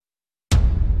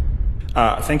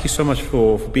Thank you so much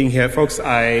for being here, folks.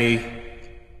 I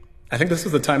think this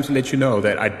is the time to let you know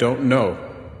that I don't know.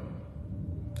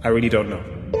 I really don't know.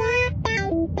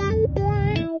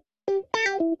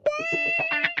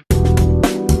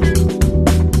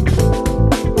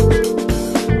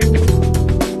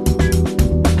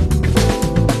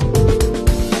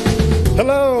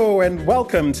 Hello and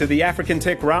welcome to the African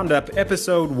Tech Roundup,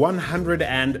 episode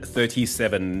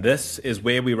 137. This is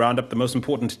where we round up the most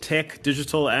important tech,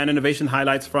 digital, and innovation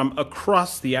highlights from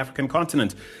across the African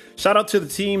continent. Shout out to the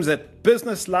teams at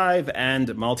Business Live and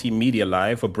Multimedia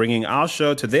Live for bringing our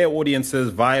show to their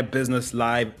audiences via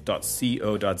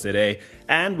businesslive.co.za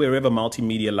and wherever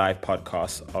Multimedia Live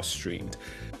podcasts are streamed.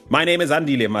 My name is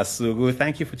Andile Masuku.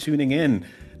 Thank you for tuning in.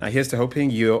 Now here's to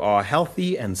hoping you are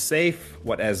healthy and safe,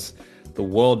 as the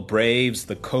world braves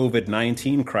the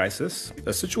COVID-19 crisis,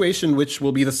 a situation which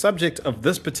will be the subject of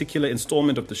this particular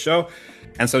installment of the show.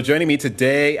 And so joining me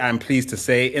today, I'm pleased to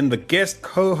say, in the guest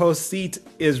co-host seat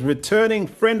is returning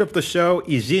friend of the show,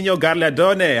 Iginio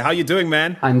Gagliardone. How are you doing,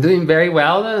 man? I'm doing very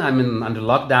well. I'm under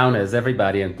lockdown, as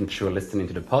everybody, I'm sure, listening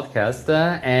to the podcast.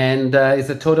 And it's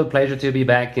a total pleasure to be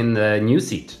back in the new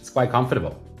seat. It's quite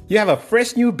comfortable. You have a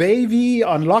fresh new baby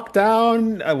on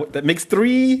lockdown that makes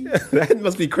 3. That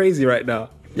must be crazy right now.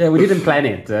 Yeah, we didn't plan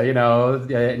it.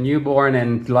 Newborn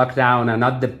and lockdown are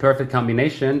not the perfect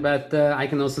combination, but I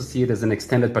can also see it as an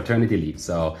extended paternity leave,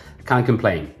 so I can't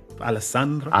complain.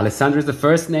 Alessandro? Alessandro is the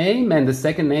first name, and the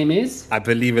second name is? I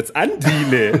believe it's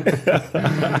Andile.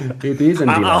 It is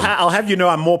Andile. I'll have you know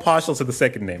I'm more partial to the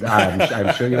second name.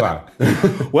 I'm sure you are.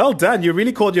 Well done. You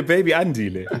really called your baby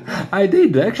Andile. I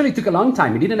did. Actually, it took a long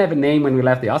time. We didn't have a name when we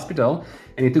left the hospital,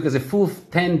 and it took us a full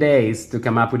 10 days to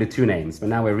come up with the 2 names, but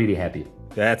now we're really happy.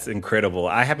 That's incredible.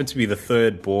 I happen to be the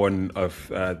third born of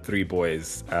 3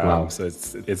 boys. Wow. So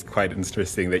it's quite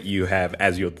interesting that you have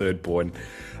as your third born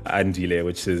Andile,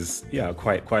 which is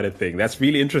quite a thing. That's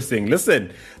really interesting.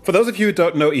 Listen, for those of you who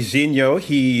don't know Iginio,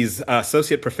 he's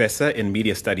associate professor in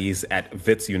media studies at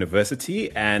Wits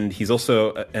University, and he's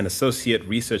also an associate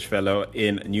research fellow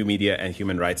in new media and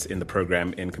human rights in the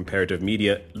program in comparative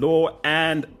media law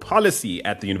and policy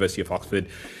at the University of Oxford.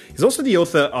 He's also the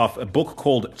author of a book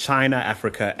called China,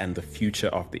 Africa, and the Future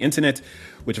of the Internet,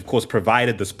 which of course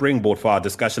provided the springboard for our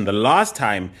discussion the last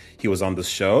time he was on this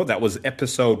show. That was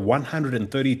episode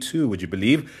 132, would you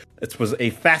believe? It was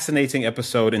a fascinating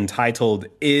episode entitled,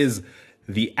 Is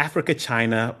the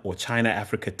Africa-China or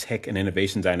China-Africa Tech and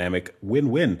Innovation Dynamic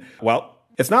Win-Win? Well,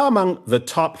 it's now among the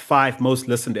top 5 most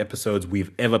listened episodes we've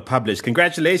ever published.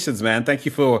 Congratulations, man. Thank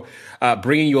you for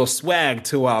bringing your swag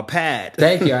to our pad.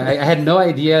 Thank you. I had no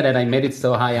idea that I made it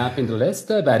so high up in the list,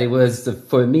 but it was,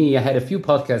 for me, I had a few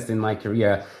podcasts in my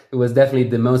career. It was definitely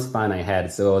the most fun I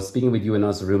had. So speaking with you and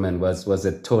also Rumen was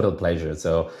a total pleasure.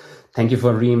 So thank you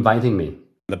for re-inviting me.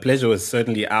 The pleasure was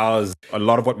certainly ours. A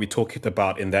lot of what we talked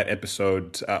about in that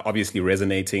episode, obviously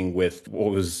resonating with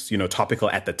what was, topical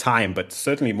at the time, but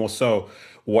certainly more so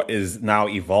what is now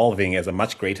evolving as a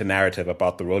much greater narrative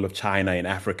about the role of China in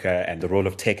Africa and the role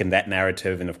of tech in that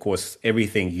narrative. And of course,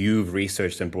 everything you've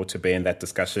researched and brought to bear in that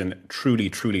discussion,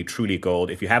 truly, truly, truly gold.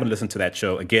 If you haven't listened to that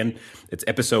show, again, it's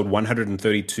episode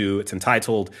 132. It's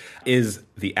entitled, Is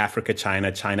the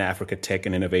Africa-China, China-Africa Tech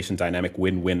and Innovation Dynamic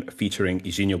Win-Win, featuring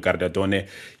Iginio Gagliardone.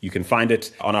 You can find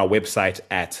it on our website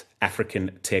at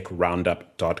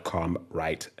africantechroundup.com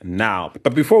right now.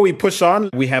 But before we push on,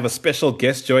 we have a special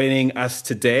guest joining us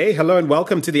today. Hello and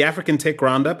welcome to the African Tech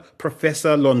Roundup,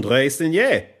 Professor Landry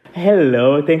Signé.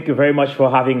 Hello, thank you very much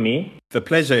for having me. The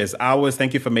pleasure is ours.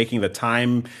 Thank you for making the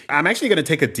time. I'm actually going to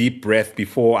take a deep breath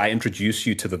before I introduce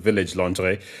you to the village,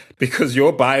 Landry, because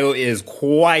your bio is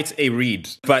quite a read.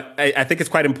 But I think it's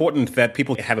quite important that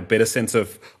people have a better sense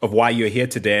of why you're here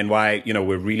today and why,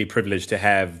 we're really privileged to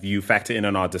have you factor in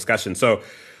on our discussion. So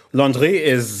Landry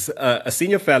is a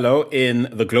senior fellow in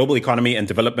the Global Economy and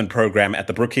Development Program at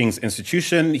the Brookings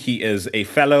Institution. He is a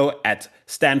fellow at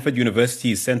Stanford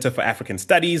University's Center for African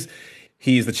Studies.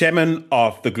 He's the chairman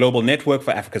of the Global Network for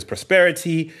Africa's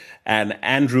Prosperity, an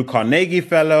Andrew Carnegie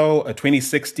Fellow, a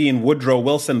 2016 Woodrow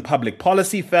Wilson Public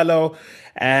Policy Fellow,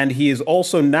 and he is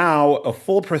also now a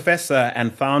full professor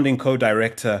and founding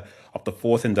co-director of the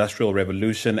Fourth Industrial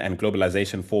Revolution and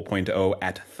Globalization 4.0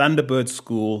 at Thunderbird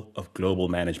School of Global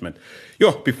Management.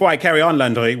 Before I carry on,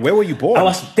 Landry, where were you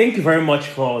born? Thank you very much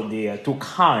for the too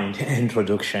kind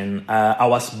introduction. I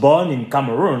was born in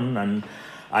Cameroon, and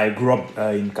I grew up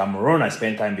in Cameroon. I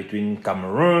spent time between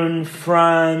Cameroon,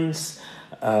 France,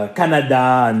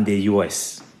 Canada, and the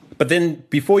US. But then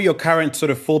before your current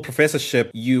sort of full professorship,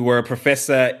 you were a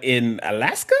professor in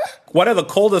Alaska? What are the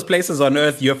coldest places on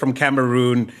earth? You're from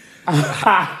Cameroon.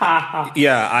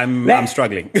 Yeah, I'm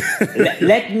struggling.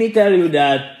 Let me tell you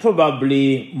that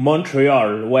probably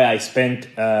Montreal, where I spent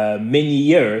many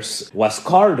years, was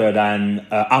colder than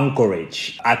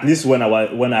Anchorage. At least when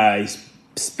I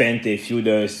spent a few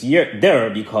days there,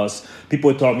 because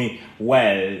people told me,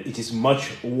 well, it is much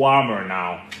warmer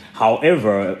now.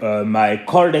 However, my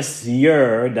coldest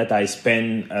year that I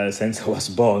spent since I was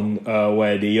born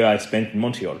were the year I spent in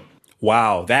Montreal.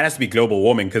 Wow, that has to be global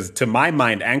warming, because to my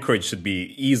mind, Anchorage should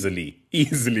be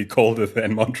easily colder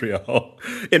than Montreal.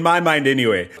 In my mind,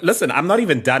 anyway. Listen, I'm not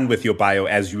even done with your bio,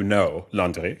 as you know,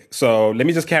 Landry. So let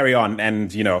me just carry on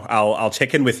and, I'll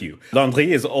check in with you.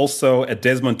 Landry is also a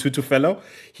Desmond Tutu Fellow.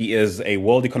 He is a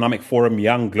World Economic Forum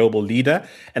Young Global Leader.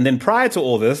 And then prior to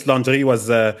all this, Landry was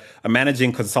a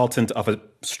managing consultant of a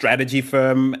strategy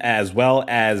firm, as well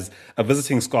as a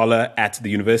visiting scholar at the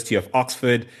University of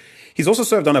Oxford. He's also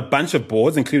served on a bunch of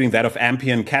boards, including that of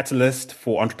Ampion Catalyst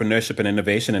for Entrepreneurship and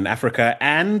Innovation in Africa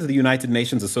and the United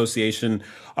Nations Association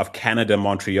of Canada,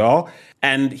 Montreal.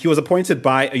 And he was appointed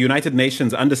by a United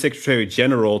Nations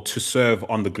Under-Secretary-General to serve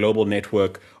on the Global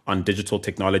Network on Digital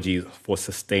Technologies for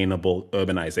Sustainable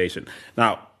Urbanization.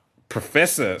 Now,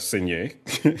 Professor Signe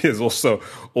has also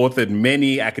authored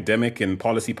many academic and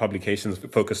policy publications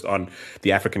focused on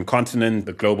the African continent,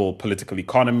 the global political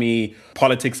economy,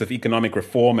 politics of economic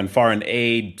reform and foreign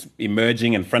aid,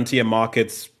 emerging and frontier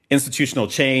markets, institutional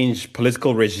change,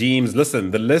 political regimes.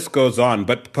 Listen, the list goes on.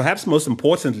 But perhaps most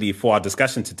importantly for our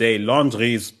discussion today,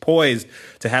 Landry is poised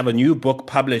to have a new book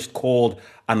published called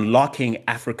Unlocking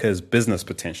Africa's Business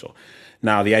Potential.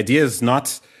 Now, the idea is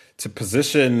not to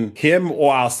position him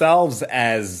or ourselves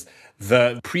as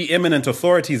the preeminent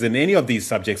authorities in any of these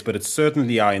subjects, but it's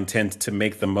certainly our intent to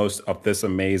make the most of this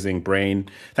amazing brain.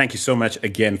 Thank you so much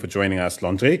again for joining us,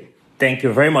 Landry. Thank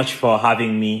you very much for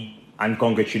having me, and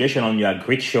congratulations on your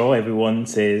great show. Everyone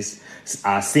says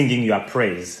singing your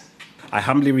praise. I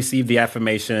humbly receive the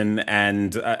affirmation.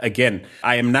 And again,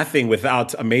 I am nothing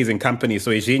without amazing company.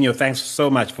 So Iginio, thanks so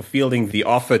much for fielding the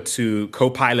offer to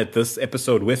co-pilot this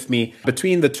episode with me.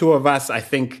 Between the two of us, I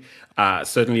think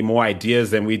certainly more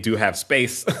ideas than we do have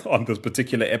space on this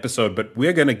particular episode. But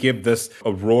we're going to give this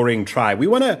a roaring try. We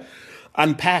want to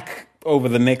unpack over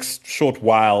the next short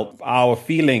while our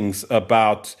feelings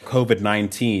about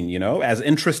COVID-19, as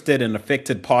interested and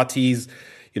affected parties,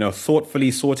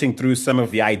 thoughtfully sorting through some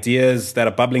of the ideas that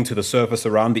are bubbling to the surface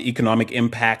around the economic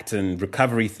impact and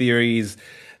recovery theories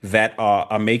that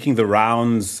are making the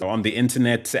rounds on the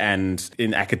internet and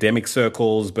in academic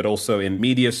circles, but also in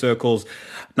media circles.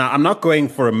 Now, I'm not going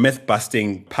for a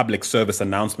myth-busting public service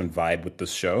announcement vibe with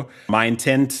this show. My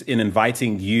intent in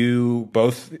inviting you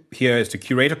both here is to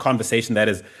curate a conversation that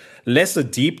is less a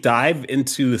deep dive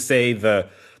into, say, the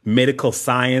medical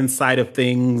science side of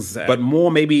things, but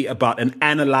more maybe about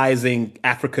analyzing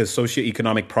Africa's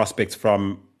socioeconomic prospects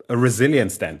from a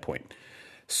resilient standpoint.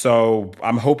 So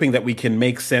I'm hoping that we can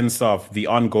make sense of the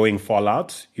ongoing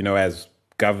fallout, as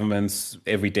governments,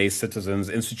 everyday citizens,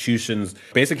 institutions,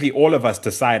 basically all of us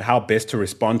decide how best to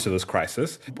respond to this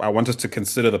crisis. I want us to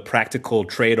consider the practical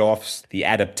trade-offs, the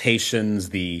adaptations,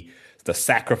 the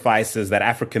sacrifices that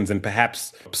Africans and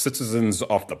perhaps citizens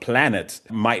of the planet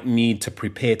might need to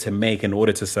prepare to make in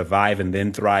order to survive and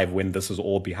then thrive when this is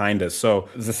all behind us. So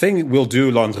the thing we'll do,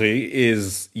 Landry,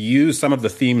 is use some of the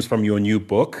themes from your new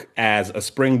book as a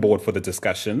springboard for the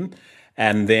discussion.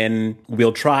 And then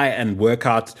we'll try and work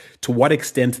out to what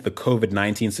extent the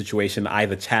COVID-19 situation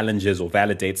either challenges or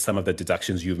validates some of the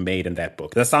deductions you've made in that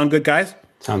book. Does that sound good, guys?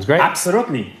 Sounds great.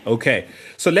 Absolutely. Okay,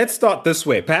 so let's start this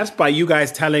way. Perhaps by you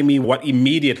guys telling me what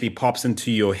immediately pops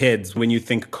into your heads when you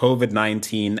think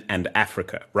COVID-19 and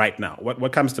Africa right now.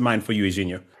 What comes to mind for you,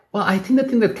 Iginio? Well, I think the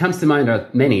thing that comes to mind are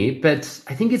many, but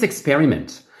I think it's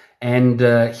experiment. And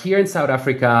here in South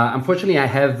Africa, unfortunately, I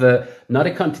have not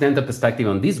a continental perspective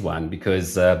on this one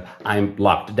because I'm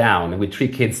locked down. And with 3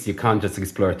 kids, you can't just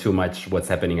explore too much what's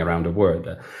happening around the world.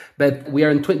 But we are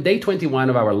in day 21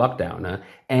 of our lockdown.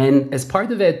 And as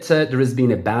part of it, there has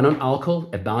been a ban on alcohol,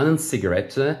 a ban on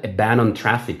cigarettes, a ban on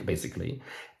traffic, basically.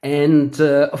 And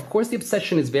of course, the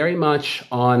obsession is very much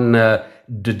on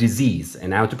the disease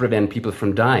and how to prevent people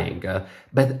from dying.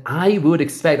 But I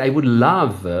would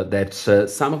love that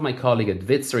some of my colleagues at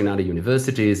WITS or in other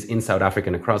universities in South Africa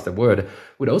and across the world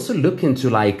would also look into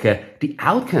the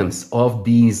outcomes of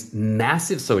these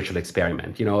massive social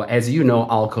experiments. As you know,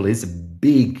 alcohol is a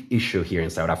big issue here in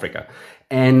South Africa.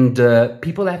 And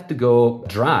people have to go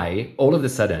dry all of a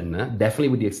sudden, definitely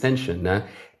with the extension.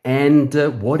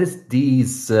 And what is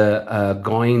these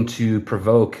going to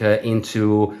provoke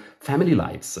into family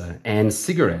lives and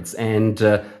cigarettes and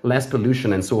less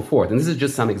pollution and so forth. And this is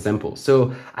just some examples.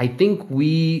 So I think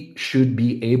we should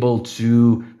be able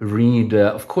to read,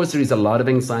 of course, there is a lot of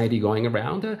anxiety going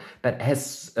around, but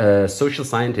as social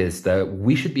scientists,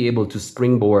 we should be able to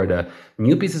springboard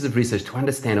new pieces of research to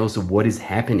understand also what is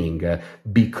happening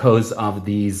because of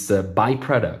these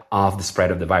byproduct of the spread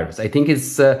of the virus. I think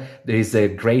there is a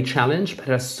great challenge, but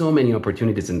there are so many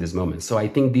opportunities in this moment. So I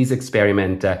think this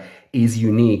experiment is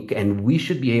unique, and we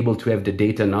should be able to have the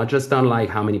data not just on like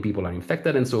how many people are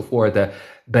infected and so forth,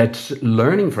 but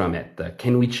learning from it.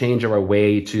 Can we change our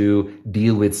way to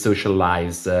deal with social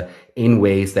lives in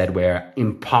ways that were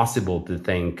impossible to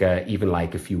think even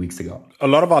like a few weeks ago? A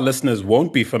lot of our listeners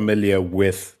won't be familiar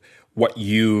with what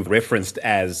you referenced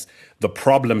as the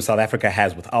problem South Africa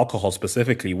has with alcohol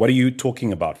specifically. What are you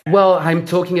talking about? Well, I'm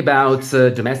talking about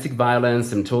domestic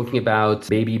violence. I'm talking about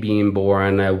baby being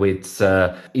born with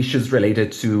issues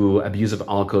related to abuse of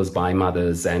alcohol by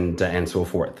mothers and so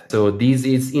forth. So this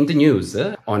is in the news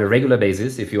on a regular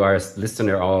basis. If you are a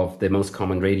listener of the most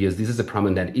common radios, this is a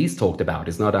problem that is talked about.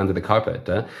 It's not under the carpet.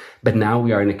 But now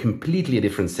we are in a completely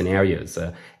different scenarios.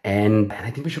 And I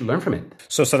think we should learn from it.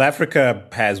 So South Africa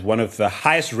has one of the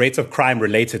highest rates of crime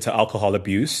related to alcohol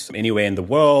abuse anywhere in the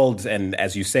world. And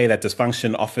as you say, that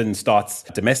dysfunction often starts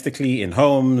domestically in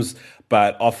homes,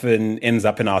 but often ends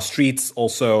up in our streets.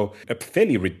 Also, a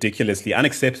fairly ridiculously,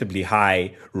 unacceptably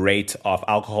high rate of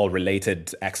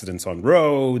alcohol-related accidents on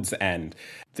roads and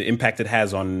the impact it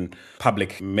has on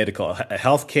public medical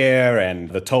health care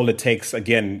and the toll it takes,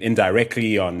 again,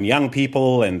 indirectly on young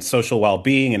people and social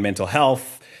well-being and mental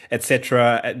health,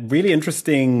 etc. Really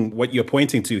interesting what you're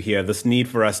pointing to here, this need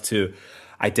for us to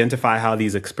identify how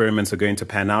these experiments are going to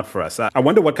pan out for us. I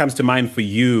wonder what comes to mind for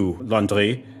you,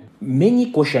 Landry.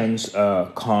 Many questions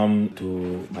come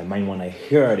to my mind when I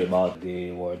heard about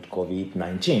the word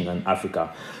COVID-19 and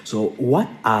Africa. So what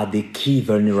are the key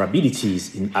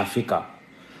vulnerabilities in Africa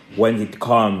when it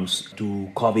comes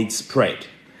to COVID spread?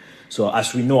 So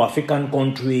as we know, African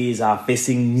countries are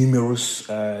facing numerous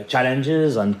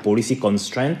challenges and policy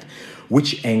constraints,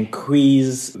 which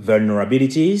increase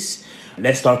vulnerabilities.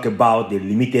 Let's talk about the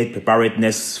limited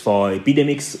preparedness for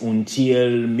epidemics. Until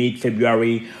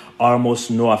mid-February, almost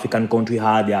no African country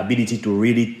had the ability to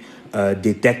really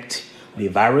detect the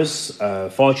virus.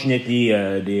 Fortunately,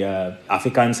 the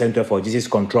African Center for Disease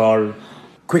Control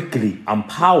quickly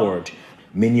empowered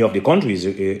many of the countries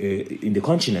in the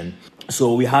continent.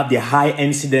 So we have the high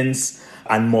incidence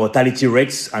and mortality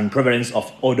rates and prevalence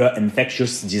of other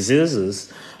infectious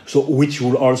diseases, so which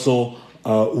will also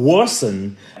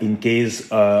worsen in case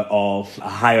of a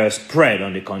higher spread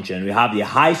on the continent. We have the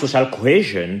high social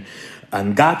cohesion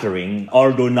and gathering,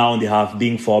 although now they have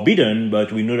been forbidden,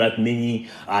 but we know that many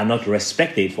are not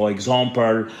respected. For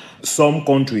example, some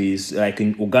countries, like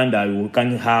in Uganda, we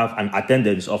can have an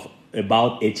attendance of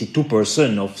about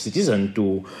 82% of citizens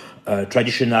to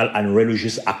traditional and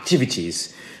religious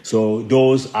activities. So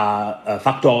those are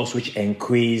factors which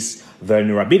increase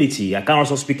vulnerability. I can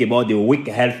also speak about the weak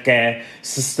healthcare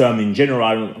system in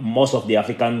general. Most of the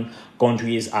African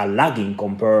countries are lagging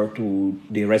compared to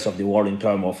the rest of the world in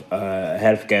terms of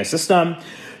healthcare system.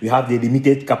 You have the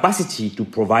limited capacity to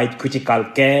provide critical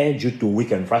care due to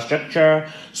weak infrastructure.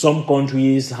 Some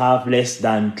countries have less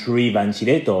than 3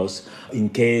 ventilators in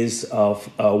case of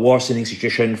a worsening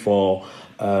situation for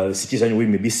citizens who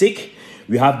may be sick.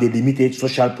 We have the limited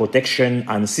social protection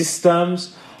and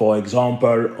systems. For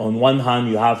example, on one hand,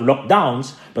 you have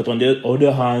lockdowns, but on the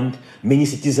other hand, many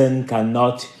citizens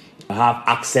cannot have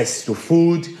access to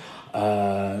food,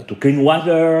 to clean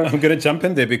water. I'm going to jump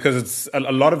in there because it's a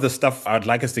lot of the stuff I'd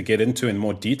like us to get into in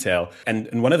more detail.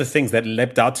 And one of the things that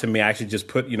leapt out to me, I actually just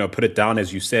put it down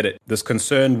as you said it, this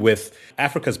concern with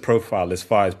Africa's profile as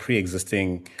far as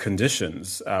pre-existing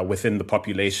conditions within the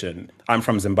population. I'm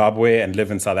from Zimbabwe and live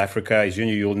in South Africa. As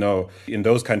you'll know, in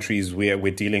those countries,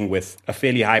 we're dealing with a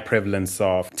fairly high prevalence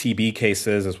of TB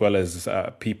cases as well as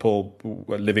people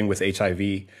living with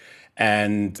HIV.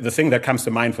 And the thing that comes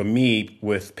to mind for me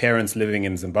with parents living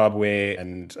in Zimbabwe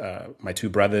and my two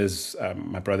brothers,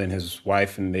 my brother and his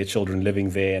wife and their children living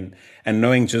there and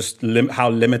knowing just how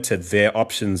limited their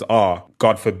options are,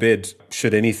 God forbid,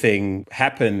 should anything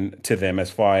happen to them as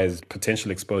far as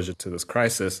potential exposure to this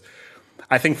crisis.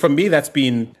 I think for me, that's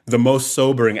been the most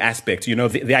sobering aspect. You know,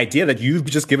 the idea that you've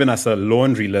just given us a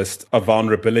laundry list of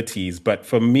vulnerabilities. But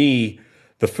for me,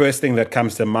 the first thing that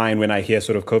comes to mind when I hear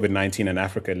sort of COVID-19 in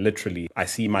Africa, literally, I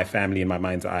see my family in my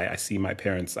mind's eye. I see my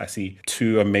parents. I see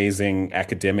two amazing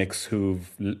academics who've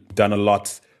done a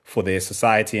lot for their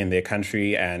society and their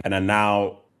country and are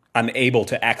now unable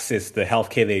to access the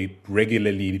healthcare they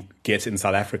regularly get in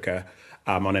South Africa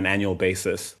on an annual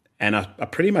basis, and are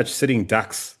pretty much sitting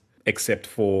ducks, except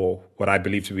for what I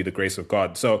believe to be the grace of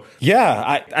God. So,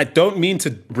 yeah, I don't mean to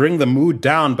bring the mood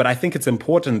down, but I think it's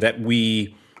important that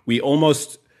we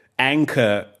almost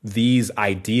anchor these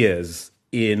ideas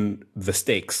in the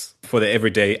stakes for the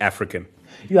everyday African.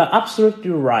 You are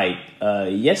absolutely right.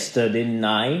 Yesterday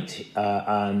night,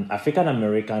 an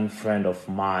African-American friend of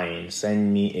mine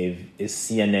sent me a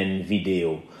CNN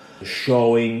video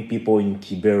showing people in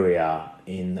Kiberia,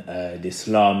 in the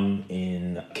slum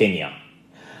in Kenya,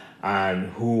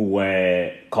 and who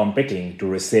were competing to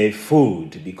receive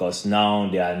food because now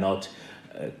they are not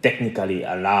technically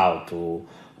allowed to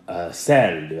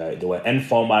sell. They were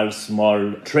informal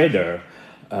small trader,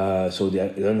 so they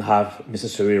don't have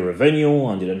necessary revenue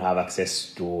and they don't have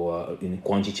access to in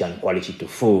quantity and quality to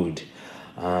food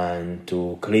and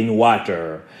to clean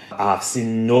water. I have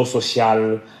seen no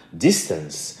social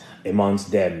distance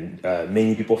amongst them.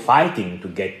 Many people fighting to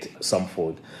get some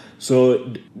food.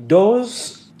 So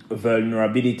those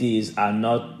vulnerabilities are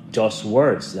not just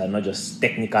words, they are not just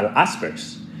technical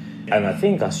aspects. And I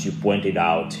think, as you pointed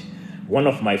out, one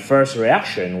of my first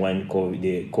reactions when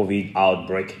the COVID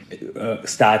outbreak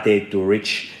started to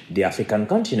reach the African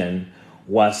continent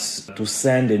was to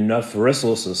send enough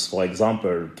resources, for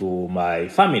example, to my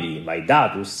family, my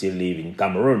dad who still live in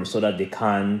Cameroon, so that they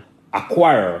can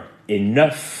acquire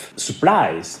enough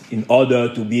supplies in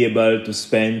order to be able to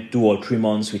spend 2 or 3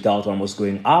 months without almost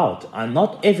going out. And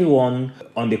not everyone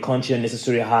on the continent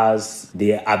necessarily has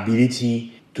the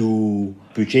ability to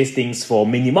purchase things for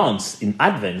many months in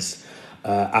advance.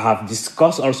 I have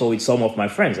discussed also with some of my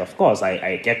friends. Of course,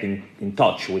 I kept in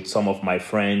touch with some of my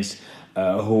friends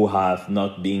who have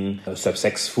not been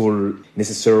successful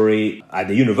necessarily at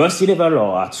the university level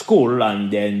or at school,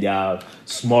 and then there are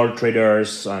small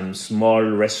traders and small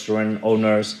restaurant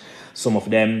owners, some of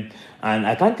them. And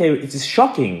I can tell you, it is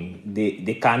shocking.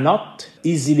 They cannot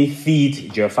easily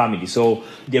feed their family. So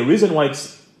the reason why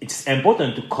it's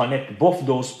important to connect both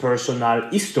those personal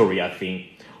history, I think,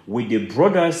 with the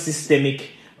broader systemic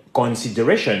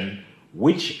consideration,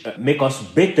 which make us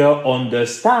better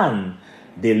understand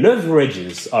the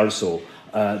leverages also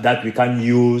that we can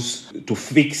use to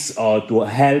fix or to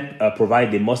help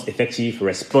provide the most effective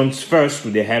response first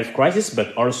to the health crisis,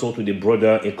 but also to the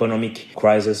broader economic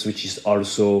crisis, which is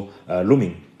also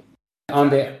looming. On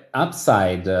the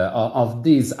upside of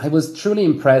this, I was truly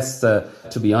impressed,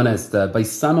 to be honest, by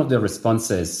some of the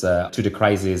responses to the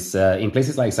crisis in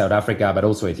places like South Africa, but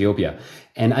also Ethiopia.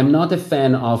 And I'm not a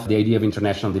fan of the idea of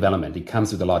international development. It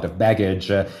comes with a lot of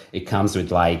baggage. It comes with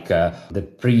the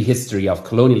prehistory of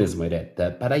colonialism with it.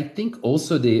 But I think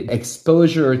also the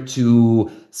exposure to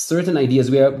certain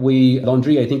ideas where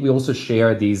Landry, I think we also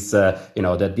share these,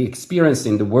 the experience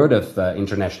in the world of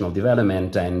international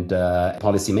development and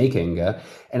policy making.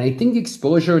 And I think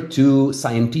exposure to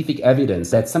scientific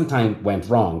evidence that sometimes went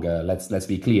wrong, let's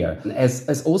be clear,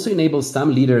 as also enables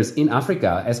some leaders in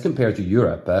Africa, as compared to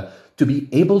Europe, to be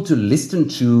able to listen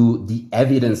to the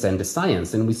evidence and the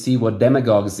science. And we see what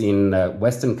demagogues in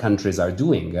Western countries are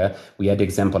doing. We had the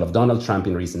example of Donald Trump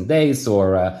in recent days,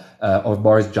 or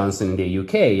Boris Johnson in the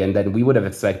UK. And then we would have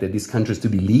expected these countries to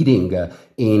be leading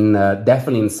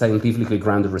definitely in scientifically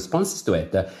grounded responses to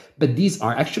it. But these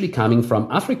are actually coming from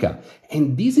Africa.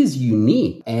 And this is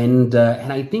unique. And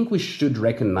I think we should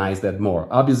recognize that more.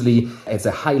 Obviously, at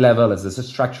a high level, at a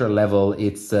structural level,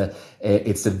 it's a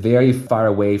very far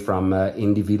away from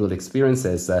individual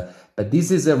experiences. But this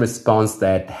is a response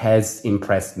that has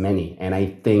impressed many. And I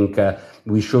think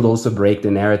we should also break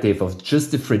the narrative of just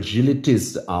the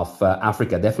fragilities of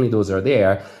Africa. Definitely those are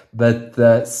there.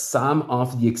 But some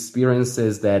of the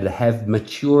experiences that have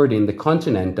matured in the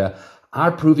continent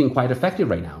are proving quite effective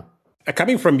right now.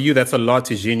 Coming from you, that's a lot,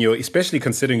 Iginio, especially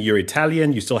considering you're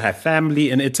Italian, you still have family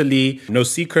in Italy. No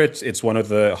secret, it's one of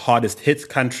the hardest hit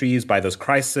countries by this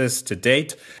crisis to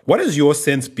date. What has your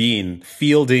sense been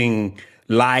fielding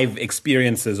live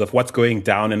experiences of what's going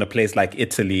down in a place like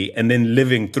Italy and then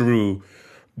living through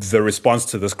the response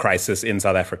to this crisis in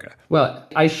South Africa? Well,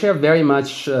 I share very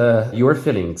much your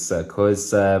feelings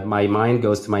because my mind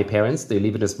goes to my parents. They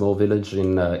live in a small village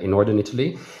in northern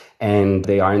Italy. And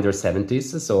they are in their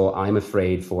 70s, so I'm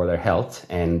afraid for their health.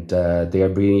 And they are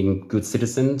being good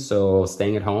citizens, so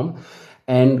staying at home.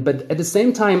 But at the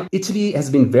same time, Italy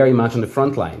has been very much on the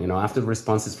front line. After the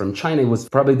responses from China, it was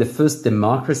probably the first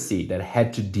democracy that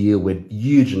had to deal with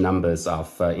huge numbers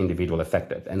of individuals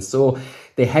affected. And so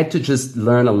they had to just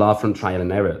learn a lot from trial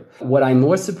and error. What I'm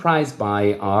more surprised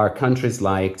by are countries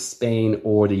like Spain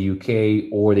or the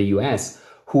UK or the US,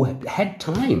 who had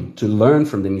time to learn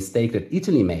from the mistake that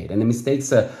Italy made. And the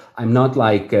mistakes, I'm not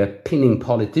pinning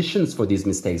politicians for these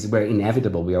mistakes. We're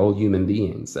inevitable. We are all human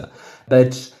beings.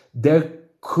 But there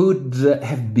could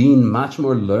have been much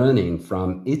more learning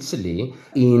from Italy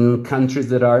in countries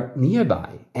that are nearby.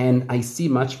 And I see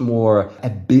much more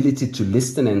ability to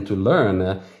listen and to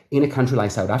learn in a country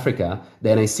like South Africa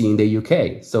than I see in the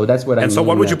UK. So that's what I mean. And so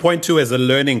what would you point to as a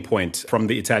learning point from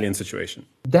the Italian situation?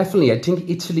 Definitely. I think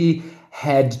Italy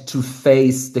had to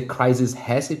face the crisis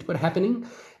as it was happening,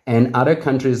 and other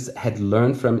countries had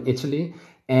learned from Italy.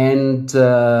 And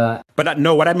But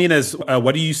no, what I mean is,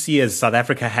 what do you see as South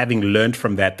Africa having learned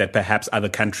from that perhaps other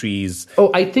countries?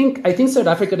 Oh, I think South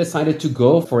Africa decided to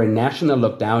go for a national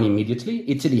lockdown immediately.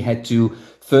 Italy had to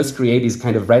first create these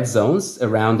kind of red zones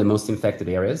around the most infected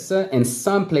areas. And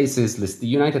some places, the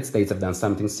United States have done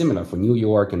something similar for New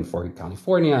York and for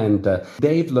California. And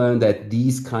they've learned that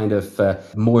these kind of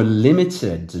more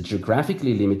limited,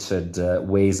 geographically limited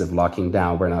ways of locking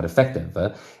down were not effective.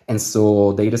 And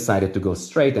so they decided to go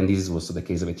straight. And this is also the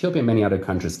case of Ethiopia, many other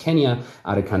countries, Kenya,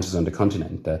 other countries on the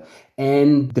continent.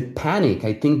 And the panic,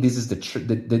 I think this is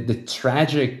the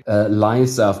tragic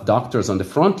lives of doctors on the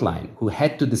front line who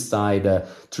had to decide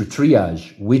through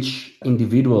triage which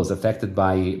individuals affected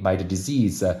by the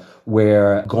disease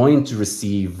were going to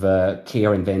receive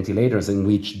care and ventilators and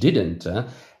which didn't.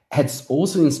 Had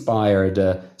also inspired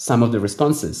some of the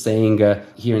responses, saying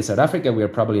here in South Africa, we are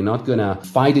probably not going to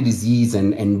fight the disease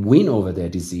and win over the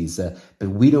disease, but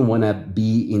we don't want to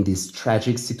be in this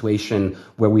tragic situation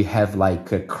where we have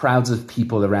crowds of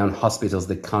people around hospitals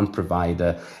that can't provide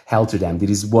health to them.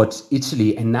 This is what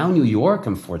Italy and now New York,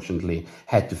 unfortunately,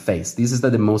 had to face. This is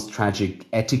the most tragic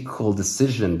ethical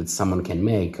decision that someone can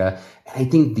make. And I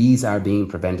think these are being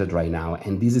prevented right now,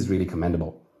 and this is really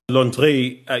commendable.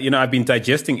 Landry, I've been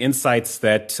digesting insights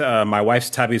that my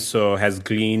wife Stabiso has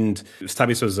gleaned.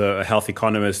 Stabiso is a health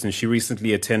economist, and she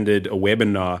recently attended a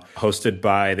webinar hosted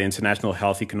by the International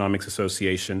Health Economics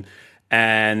Association.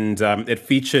 And it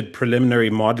featured preliminary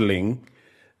modeling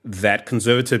that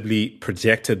conservatively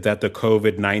projected that the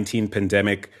COVID-19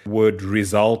 pandemic would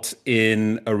result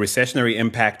in a recessionary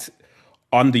impact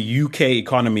on the UK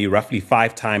economy roughly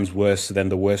 5 times worse than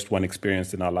the worst one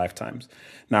experienced in our lifetimes.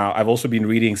 Now, I've also been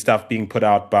reading stuff being put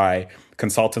out by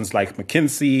consultants like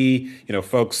McKinsey,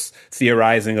 folks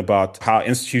theorizing about how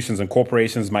institutions and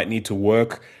corporations might need to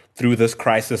work through this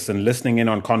crisis and listening in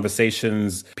on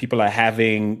conversations people are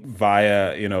having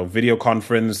via, video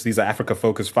conference. These are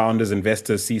Africa-focused founders,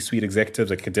 investors, C-suite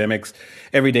executives, academics,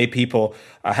 everyday people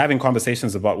are having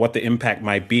conversations about what the impact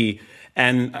might be.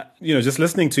 And, just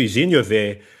listening to Iginio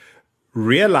there,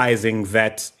 realizing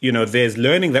that, there's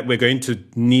learning that we're going to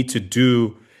need to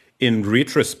do in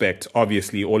retrospect,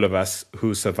 obviously, all of us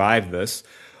who survived this,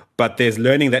 but there's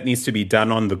learning that needs to be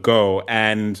done on the go.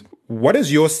 And what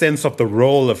is your sense of the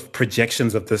role of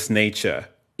projections of this nature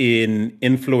in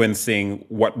influencing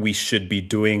what we should be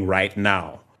doing right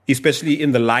now, especially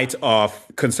in the light of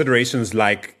considerations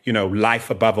like, life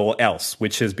above all else,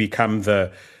 which has become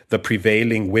the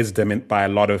prevailing wisdom by a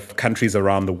lot of countries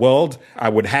around the world? I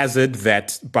would hazard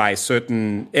that by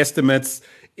certain estimates,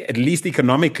 at least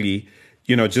economically,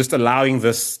 just allowing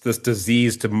this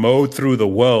disease to mow through the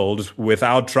world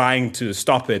without trying to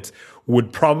stop it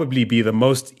would probably be the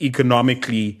most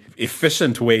economically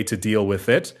efficient way to deal with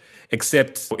it,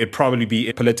 except it'd probably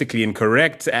be politically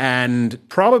incorrect and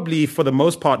probably, for the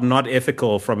most part, not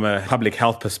ethical from a public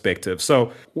health perspective.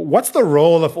 So what's the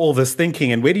role of all this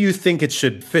thinking, and where do you think it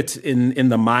should fit in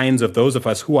the minds of those of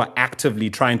us who are actively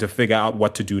trying to figure out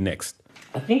what to do next?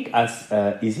 I think, as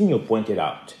Iginio pointed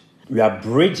out, we are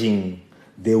bridging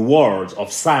the worlds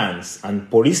of science and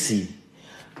policy,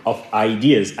 of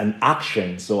ideas and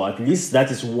action. So at least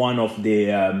that is one of the,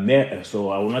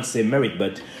 so I will not say merit,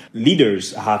 but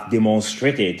leaders have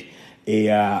demonstrated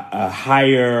a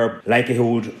higher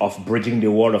likelihood of bridging the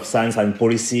world of science and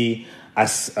policy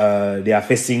as they are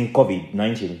facing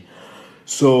COVID-19.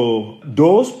 So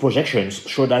those projections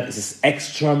show that it is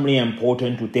extremely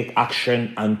important to take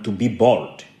action and to be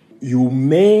bold. You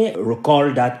may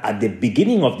recall that at the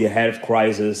beginning of the health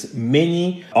crisis,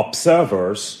 many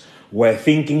observers were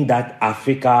thinking that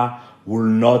Africa will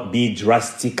not be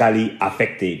drastically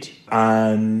affected.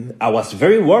 And I was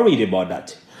very worried about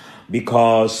that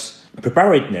because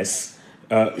preparedness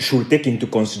should take into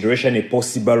consideration a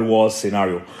possible worst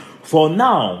scenario. For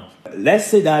now, let's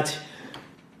say that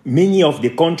many of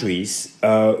the countries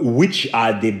which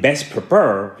are the best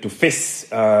prepared to face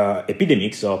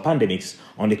epidemics or pandemics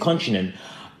on the continent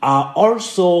are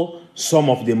also some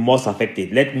of the most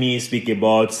affected. Let me speak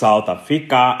about South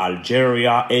Africa,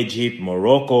 Algeria, Egypt,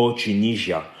 Morocco,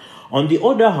 Tunisia. On the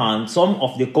other hand, some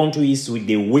of the countries with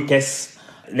the weakest,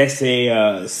 let's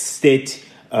say, state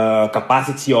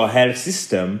capacity or health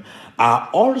system are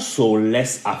also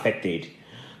less affected.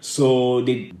 So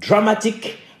the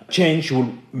dramatic change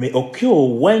may occur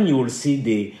when you will see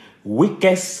the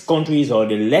weakest countries or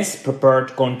the less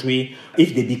prepared country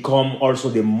if they become also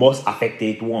the most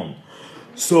affected one.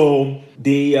 So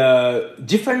the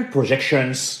different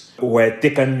projections were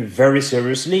taken very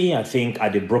seriously. I think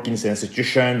at the Brookings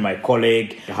Institution, my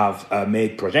colleague have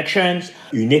made projections.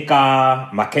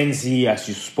 UNECA, McKinsey, as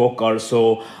you spoke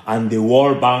also, and the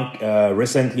World Bank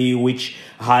recently, which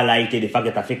highlighted the fact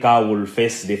that Africa will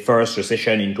face the first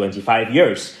recession in 25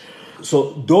 years.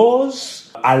 So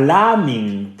those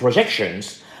alarming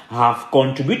projections have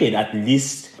contributed at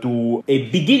least to a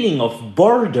beginning of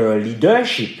bolder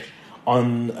leadership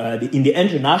in the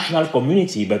international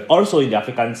community, but also in the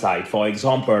African side. For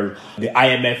example, the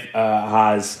IMF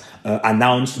has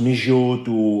announced measures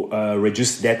to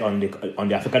reduce debt on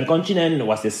the African continent. It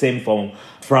was the same for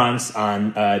France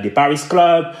and the Paris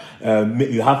Club.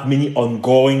 You have many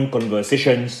ongoing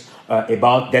conversations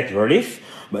about debt relief,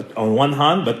 but on one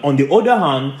hand, but on the other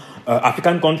hand,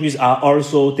 African countries are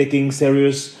also taking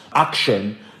serious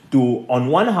action to, on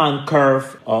one hand, curb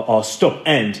or stop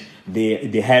end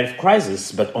the health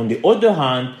crisis, but on the other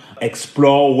hand,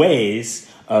 explore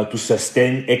ways to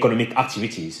sustain economic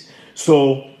activities.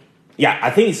 So, yeah,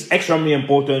 I think it's extremely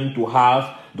important to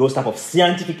have those type of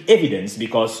scientific evidence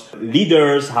because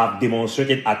leaders have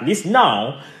demonstrated, at least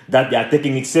now, that they are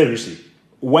taking it seriously.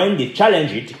 When they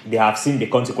challenge it, they have seen the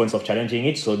consequence of challenging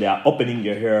it, so they are opening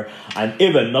their ear. And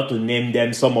even not to name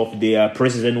them, some of the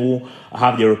presidents who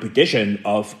have the reputation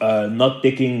of not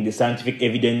taking the scientific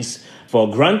evidence for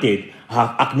granted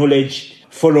have acknowledged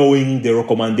following the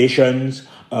recommendations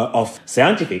of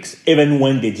scientists, even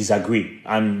when they disagree.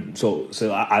 And so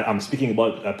I'm speaking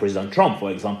about President Trump, for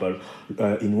example.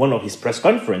 In one of his press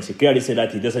conferences, he clearly said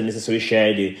that he doesn't necessarily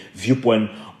share the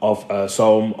viewpoint of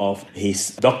some of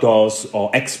his doctors or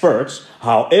experts.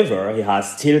 However, he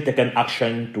has still taken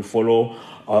action to follow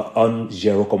on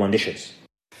their recommendations.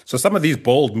 So some of these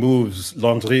bold moves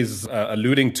Landry is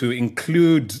alluding to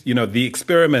include, the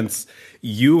experiments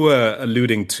you were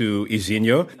alluding to,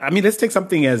 Iginio. I mean, let's take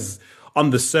something as on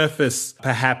the surface,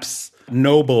 perhaps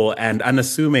noble and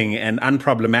unassuming and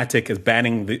unproblematic as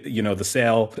banning the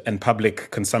sale and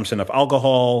public consumption of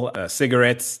alcohol,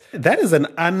 cigarettes. That is an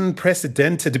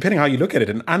unprecedented, depending how you look at it,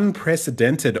 an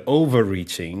unprecedented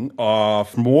overreaching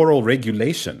of moral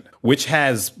regulation, which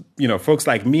has, folks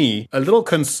like me, a little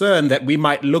concerned that we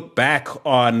might look back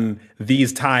on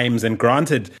these times, and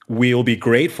granted, we'll be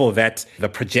grateful that the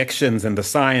projections and the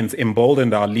science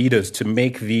emboldened our leaders to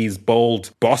make these bold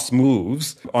boss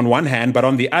moves on one hand, but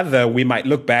on the other, we might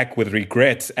look back with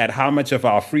regret at how much of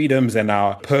our freedoms and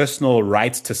our personal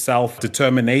rights to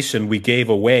self-determination we gave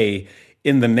away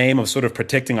in the name of sort of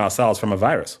protecting ourselves from a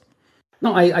virus.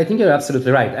 No, I think you're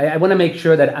absolutely right. I want to make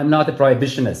sure that I'm not a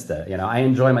prohibitionist. I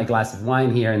enjoy my glass of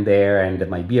wine here and there and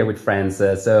my beer with friends.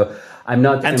 So I'm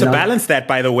not. And to balance that,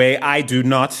 by the way, I do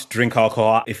not drink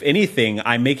alcohol. If anything,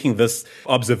 I'm making this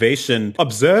observation,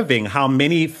 observing how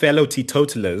many fellow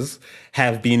teetotalers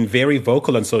have been very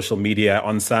vocal on social media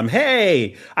on some,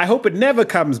 hey, I hope it never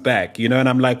comes back, and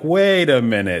I'm like, wait a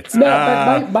minute. No,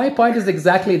 but my point is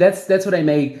exactly, that's what I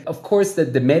make. Of course,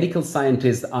 the medical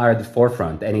scientists are at the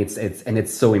forefront, and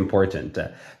it's so important.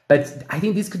 But I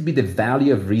think this could be the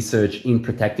value of research in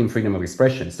protecting freedom of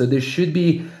expression. So there should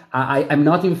be, I'm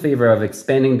not in favor of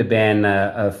expanding the ban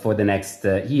for the next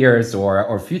years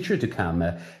or future to come.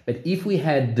 But if we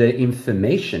had the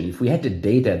information, if we had the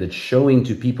data that's showing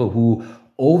to people who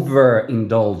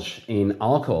overindulge in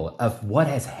alcohol of what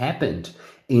has happened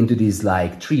into these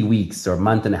 3 weeks or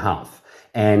month and a half,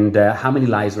 and how many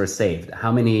lives were saved,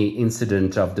 how many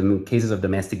incidents of the cases of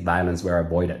domestic violence were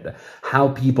avoided, how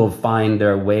people find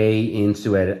their way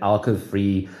into an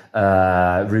alcohol-free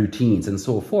routines and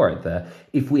so forth.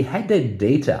 If we had that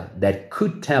data that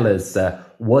could tell us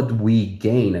what we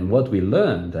gain and what we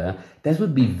learned, that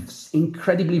would be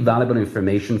incredibly valuable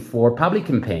information for public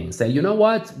campaigns. Say, you know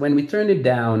what, when we turned it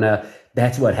down,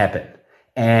 that's what happened.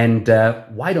 And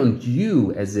why don't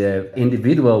you, as an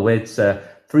individual with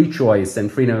free choice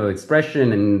and freedom of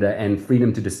expression and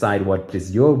freedom to decide what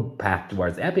is your path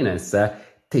towards happiness,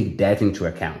 take that into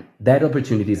account. That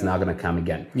opportunity is not going to come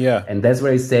again. Yeah. And that's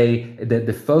where I say that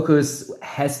the focus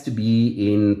has to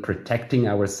be in protecting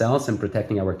ourselves and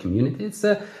protecting our communities.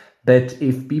 But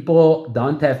if people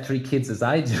don't have 3 kids as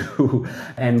I do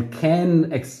and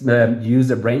can use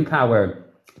their brain power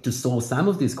to solve some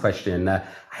of these questions, I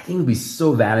think it will be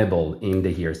so valuable in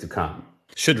the years to come.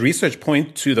 Should research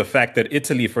point to the fact that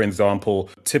Italy, for example,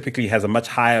 typically has a much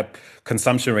higher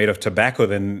consumption rate of tobacco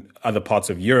than other parts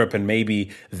of Europe, and maybe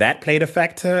that played a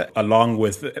factor, along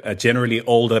with a generally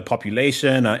older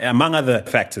population, among other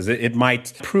factors? It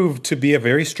might prove to be a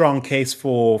very strong case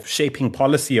for shaping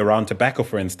policy around tobacco,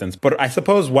 for instance. But I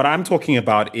suppose what I'm talking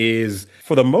about is,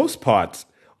 for the most part,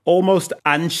 almost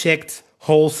unchecked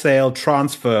wholesale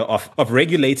transfer of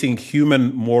regulating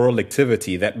human moral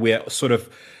activity that we're sort of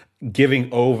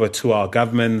giving over to our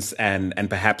governments and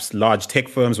perhaps large tech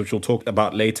firms, which we'll talk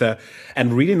about later,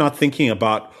 and really not thinking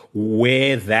about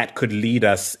where that could lead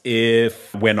us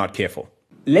if we're not careful.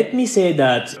 Let me say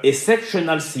that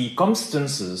exceptional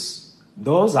circumstances,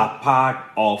 those are part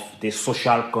of the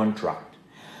social contract.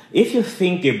 If you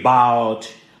think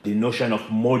about the notion of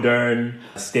modern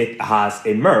state has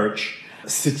emerged,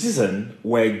 citizens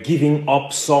were giving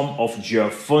up some of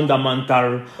their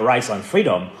fundamental rights and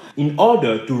freedom in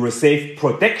order to receive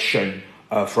protection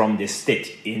from the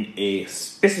state in a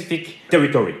specific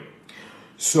territory.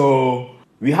 So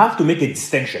we have to make a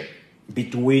distinction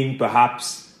between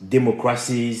perhaps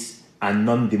democracies and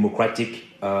non-democratic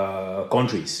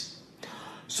countries.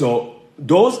 So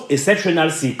those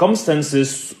exceptional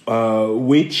circumstances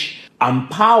which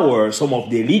empower some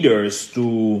of the leaders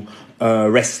to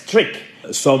restrict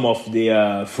some of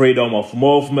the freedom of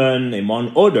movement,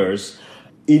 among others.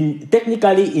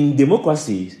 Technically, in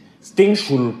democracies, things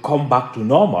should come back to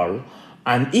normal.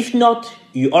 And if not,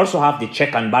 you also have the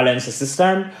check and balance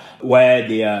system where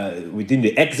they are within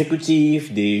the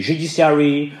executive, the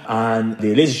judiciary, and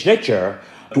the legislature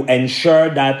to ensure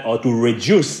that, or to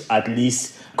reduce, at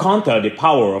least counter the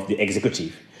power of the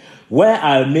executive. Where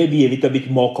I may be a little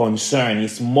bit more concerned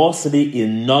is mostly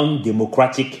in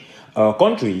non-democratic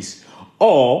countries,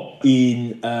 or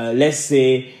in, let's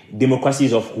say,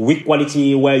 democracies of weak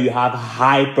quality, where you have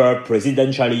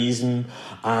hyper-presidentialism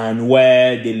and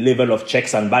where the level of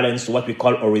checks and balance, what we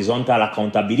call horizontal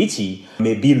accountability,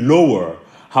 may be lower.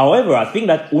 However, I think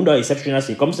that under exceptional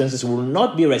circumstances will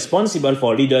not be responsible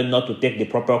for leaders not to take the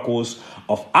proper course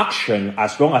of action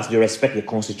as long as they respect the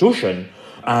Constitution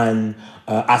and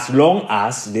as long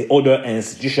as the other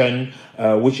institutions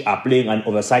which are playing an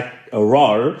oversight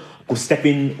role could step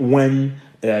in when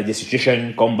the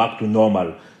situation come back to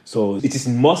normal. So it is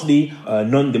mostly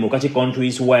non-democratic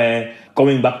countries where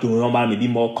coming back to normal may be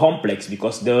more complex,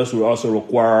 because those will also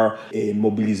require a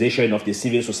mobilization of the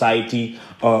civil society,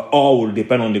 or will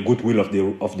depend on the goodwill of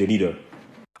the leader.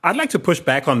 I'd like to push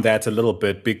back on that a little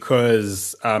bit,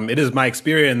 because it is my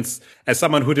experience as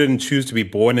someone who didn't choose to be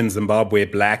born in Zimbabwe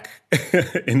black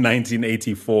in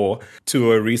 1984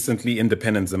 to a recently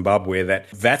independent Zimbabwe,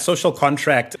 that social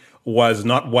contract was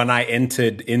not one I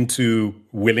entered into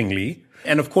willingly.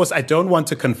 And of course, I don't want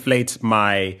to conflate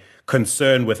my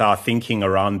concern with our thinking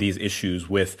around these issues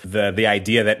with the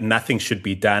idea that nothing should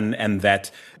be done and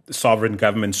that sovereign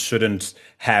governments shouldn't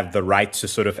have the right to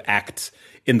sort of act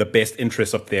in the best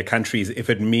interest of their countries if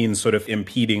it means sort of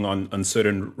impeding on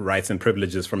certain rights and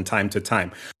privileges from time to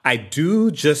time. I do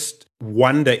just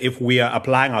wonder if we are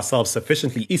applying ourselves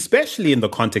sufficiently, especially in the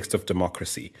context of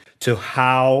democracy, to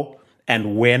how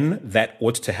and when that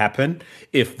ought to happen,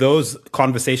 if those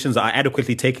conversations are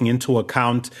adequately taking into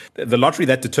account the lottery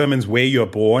that determines where you're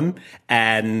born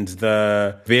and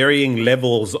the varying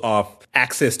levels of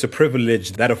access to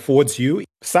privilege that affords you.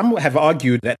 Some have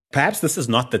argued that perhaps this is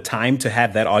not the time to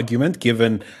have that argument,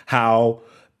 given how,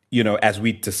 as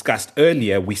we discussed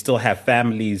earlier, we still have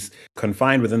families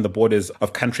confined within the borders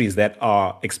of countries that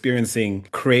are experiencing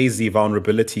crazy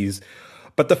vulnerabilities.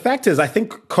 But the fact is, I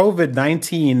think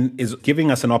COVID-19 is giving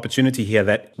us an opportunity here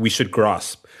that we should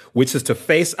grasp, which is to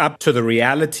face up to the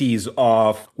realities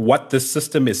of what this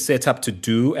system is set up to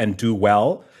do and do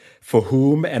well, for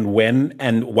whom and when,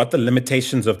 and what the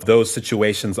limitations of those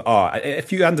situations are.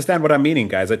 If you understand what I'm meaning,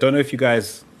 guys, I don't know if you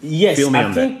guys feel me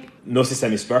on that. Yes, I think no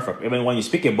system is perfect. Even when you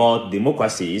speak about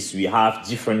democracies, we have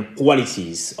different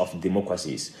qualities of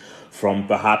democracies, from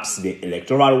perhaps the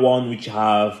electoral one, which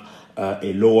have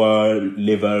a lower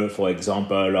level, for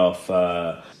example, of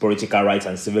political rights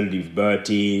and civil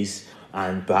liberties,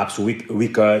 and perhaps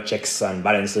weaker checks and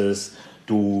balances,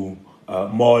 to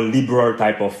more liberal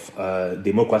type of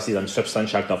democracies and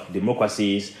substantial type of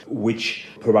democracies, which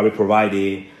probably provide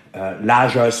a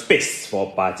larger space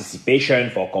for participation,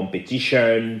 for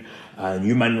competition, and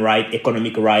human rights,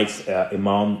 economic rights,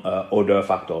 among other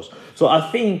factors. So I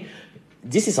think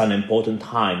this is an important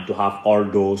time to have all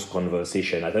those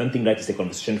conversations. I don't think that is a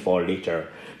conversation for later,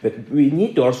 but we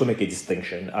need to also make a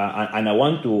distinction. And I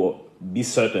want to be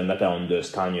certain that I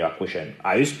understand your question.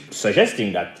 Are you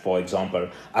suggesting that, for example,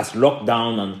 as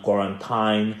lockdown and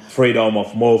quarantine, freedom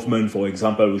of movement, for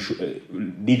example,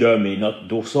 leader may not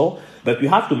do so, but we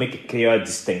have to make a clear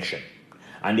distinction.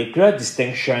 And the clear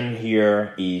distinction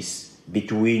here is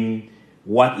between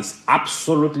what is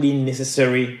absolutely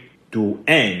necessary to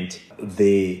end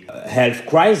the health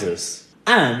crisis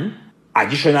and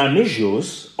additional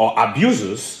measures or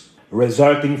abuses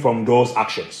resulting from those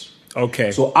actions.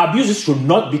 Okay. So abuses should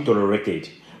not be tolerated.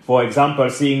 For example,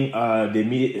 seeing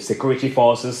the security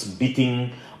forces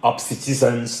beating up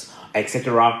citizens,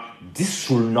 etc. This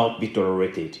should not be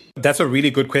tolerated. That's a really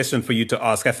good question for you to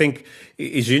ask. I think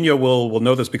Iginio will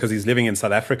know this because he's living in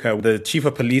South Africa. The chief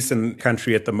of police in the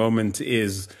country at the moment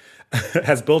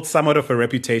has built somewhat of a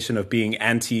reputation of being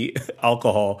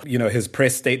anti-alcohol. You know, his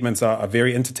press statements are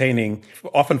very entertaining,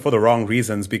 often for the wrong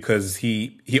reasons, because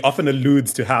he often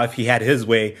alludes to how if he had his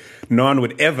way, no one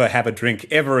would ever have a drink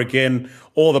ever again.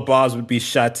 All the bars would be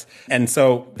shut. And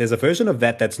so there's a version of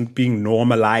that that's being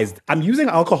normalized. I'm using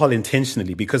alcohol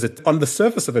intentionally because on the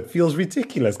surface of it feels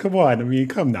ridiculous. Come on. I mean,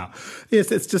 come now.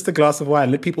 Yes, it's just a glass of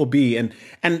wine. Let people be. And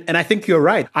I think you're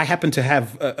right. I happen to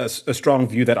have a strong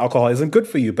view that alcohol isn't good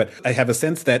for you, but I have a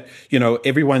sense that, you know,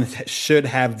 everyone should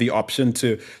have the option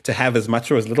to have as much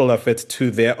or as little of it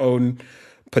to their own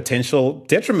potential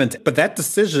detriment. But that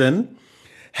decision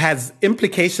has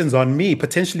implications on me,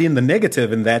 potentially in the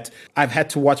negative, in that I've had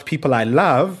to watch people I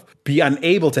love be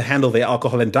unable to handle their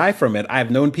alcohol and die from it.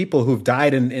 I've known people who've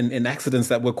died in accidents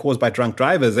that were caused by drunk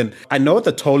drivers. And I know what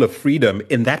the toll of freedom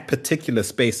in that particular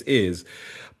space is.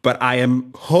 But I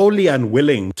am wholly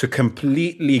unwilling to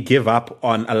completely give up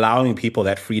on allowing people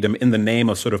that freedom in the name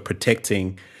of sort of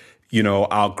protecting, you know,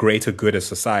 our greater good as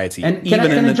society, and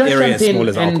even in an area as small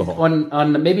as alcohol.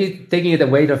 On maybe taking it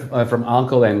away from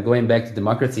alcohol and going back to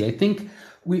democracy, I think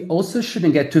we also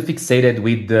shouldn't get too fixated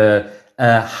with the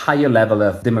higher level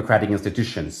of democratic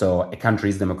institutions. So a country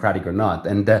is democratic or not.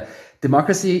 And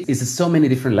democracy is at so many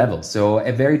different levels. So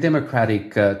a very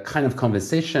democratic kind of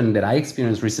conversation that I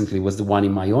experienced recently was the one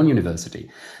in my own university,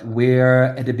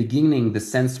 where at the beginning, the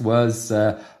sense was,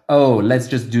 let's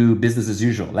just do business as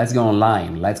usual. Let's go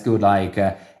online. Let's go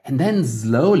and then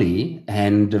slowly,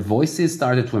 and voices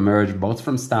started to emerge both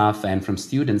from staff and from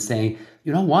students saying,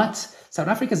 you know what? South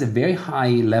Africa has a very high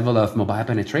level of mobile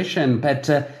penetration, but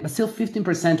still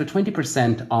 15% or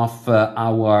 20% of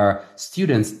our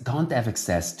students don't have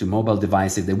access to mobile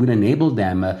devices that would enable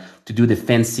them to do the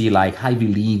fancy, like Ivy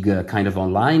League kind of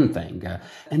online thing.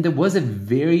 And there was a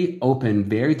very open,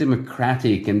 very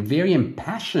democratic, and very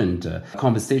impassioned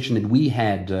conversation that we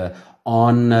had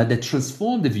that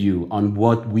transformed the view on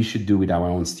what we should do with our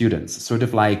own students, sort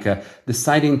of like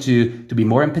deciding to be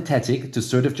more empathetic, to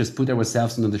sort of just put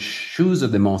ourselves into the shoes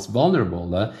of the most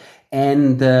vulnerable.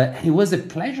 And it was a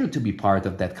pleasure to be part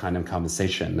of that kind of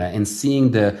conversation and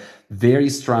seeing the very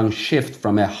strong shift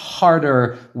from a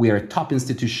harder, we are a top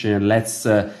institution, let's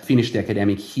finish the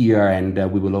academic here and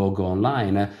we will all go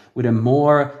online, with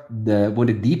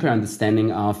a deeper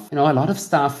understanding of, you know, a lot of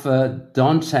staff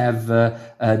don't have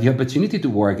the opportunity to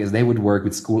work as they would work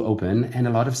with school open, and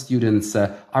a lot of students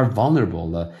are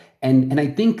vulnerable. And I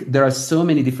think there are so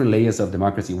many different layers of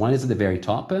democracy. One is at the very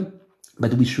top,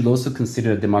 but we should also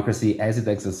consider democracy as it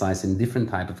exercises in different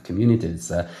type of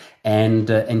communities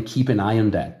and keep an eye on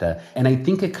that. And I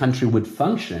think a country would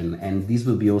function, and this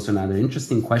will be also another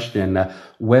interesting question,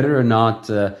 whether or not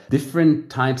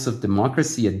different types of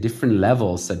democracy at different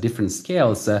levels, at different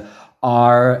scales,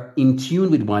 are in tune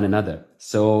with one another.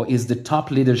 So is the top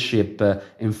leadership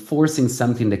enforcing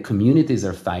something that communities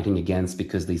are fighting against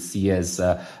because they see as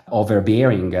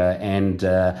overbearing and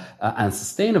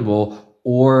unsustainable?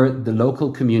 Or the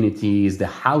local communities, the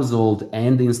household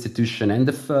and the institution and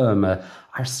the firm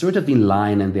are sort of in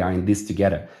line and they are in this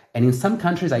together. And in some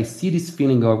countries, I see this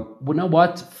feeling of, well, you know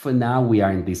what, for now we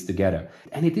are in this together.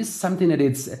 And it is something that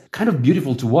it's kind of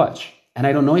beautiful to watch. And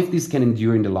I don't know if this can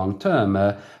endure in the long term,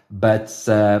 but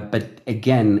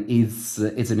again, it's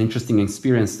an interesting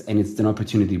experience and it's an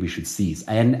opportunity we should seize.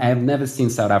 And I have never seen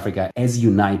South Africa as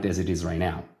united as it is right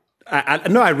now.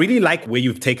 I really like where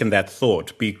you've taken that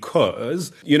thought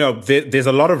because, you know, there's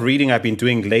a lot of reading I've been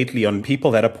doing lately on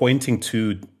people that are pointing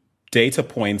to data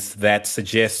points that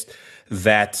suggest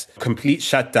that complete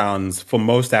shutdowns for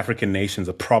most African nations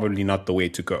are probably not the way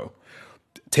to go.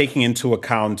 Taking into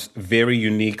account very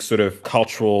unique sort of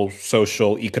cultural,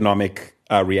 social, economic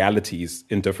realities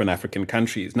in different African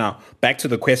countries. Now, back to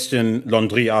the question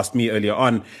Landry asked me earlier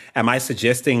on, am I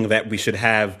suggesting that we should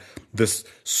have this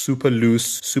super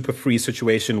loose, super free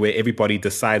situation where everybody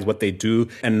decides what they do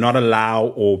and not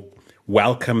allow or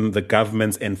welcome the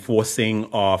government's enforcing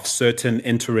of certain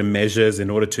interim measures in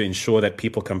order to ensure that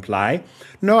people comply.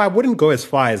 No, I wouldn't go as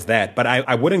far as that, but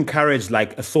I would encourage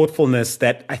like a thoughtfulness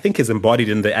that I think is embodied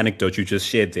in the anecdote you just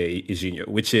shared there, Iginio,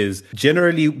 which is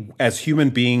generally as human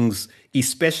beings,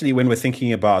 especially when we're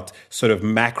thinking about sort of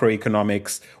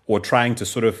macroeconomics or trying to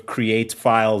sort of create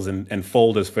files and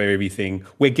folders for everything,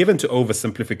 we're given to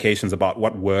oversimplifications about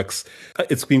what works.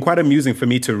 It's been quite amusing for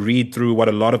me to read through what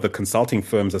a lot of the consulting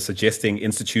firms are suggesting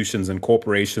institutions and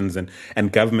corporations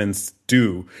and governments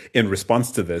do in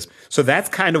response to this. So that's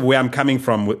kind of where I'm coming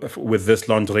from with this,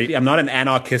 Landry. I'm not an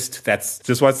anarchist that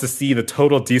just wants to see the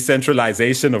total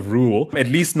decentralization of rule, at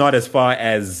least not as far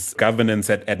as governance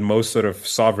at most sort of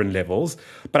sovereign levels.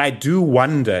 But I do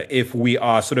wonder if we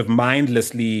are sort of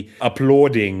mindlessly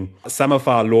applauding some of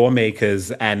our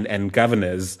lawmakers and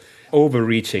governors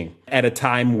overreaching at a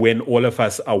time when all of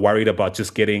us are worried about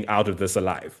just getting out of this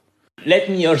alive. Let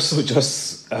me also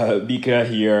just be clear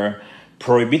here.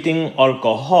 Prohibiting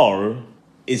alcohol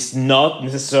is not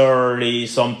necessarily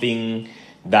something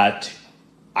that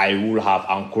I would have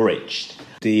encouraged.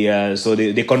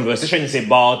 The conversation is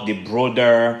about the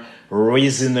broader,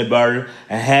 reasonable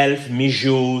health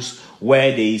measures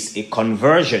where there is a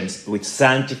convergence with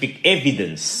scientific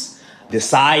evidence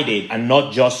decided, and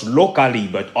not just locally,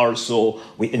 but also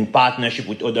in partnership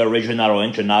with other regional or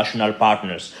international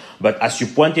partners. But as you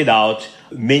pointed out,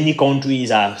 many countries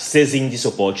are seizing this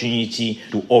opportunity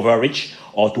to overreach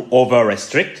or to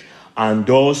over-restrict, and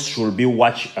those should be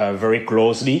watched very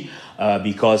closely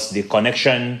because the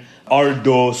connection,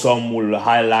 although some will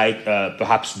highlight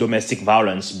perhaps domestic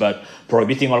violence, but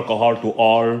prohibiting alcohol to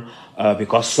all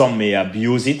because some may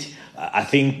abuse it, I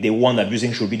think the one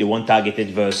abusing should be the one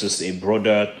targeted versus a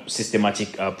broader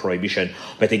systematic prohibition.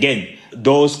 But again,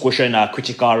 those questions are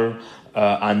critical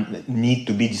and need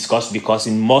to be discussed because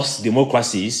in most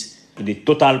democracies, the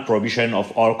total prohibition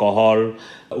of alcohol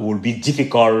will be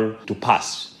difficult to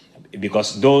pass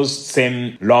because those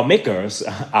same lawmakers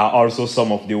are also some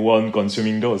of the ones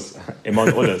consuming those, among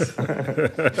others.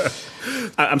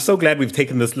 I'm so glad we've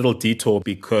taken this little detour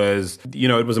because,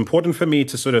 it was important for me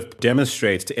to sort of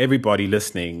demonstrate to everybody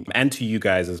listening and to you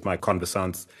guys as my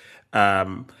conversants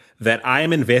that I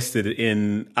am invested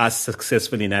in us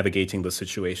successfully navigating the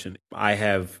situation. I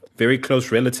have very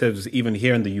close relatives, even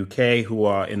here in the UK, who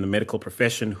are in the medical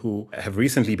profession, who have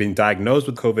recently been diagnosed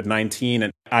with COVID-19.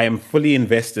 And I am fully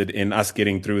invested in us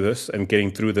getting through this and getting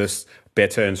through this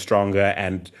better and stronger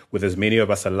and with as many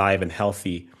of us alive and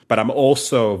healthy. But I'm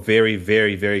also very,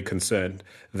 very, very concerned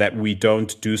that we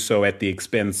don't do so at the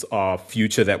expense of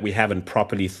future that we haven't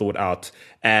properly thought out.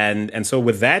 And so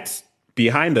with that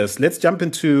behind us, let's jump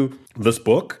into this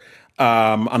book,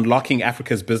 Unlocking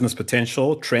Africa's Business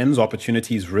Potential, Trends,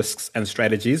 Opportunities, Risks, and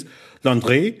Strategies.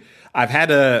 Landry, I've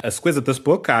had a squiz at this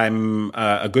book. I'm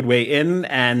a good way in,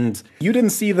 and you didn't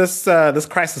see this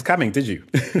crisis coming, did you?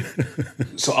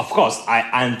 So, of course, I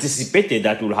anticipated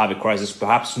that we'll have a crisis,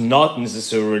 perhaps not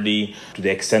necessarily to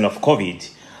the extent of COVID,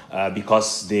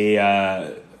 because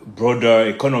the broader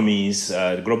economies,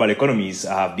 the global economies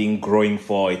have been growing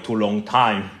for a too long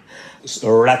time,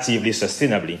 relatively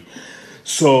sustainably.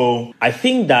 So I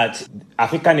think that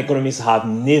African economies have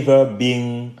never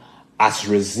been as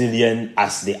resilient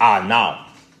as they are now.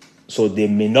 So they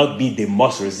may not be the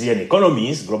most resilient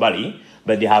economies globally,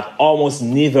 but they have almost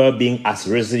never been as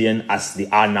resilient as they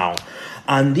are now.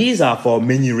 And these are for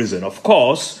many reasons. Of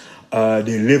course,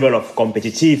 the level of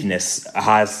competitiveness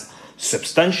has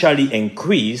substantially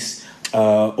increased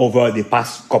over the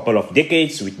past couple of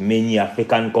decades, with many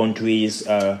African countries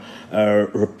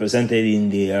represented in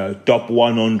the top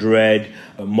 100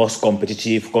 most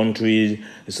competitive countries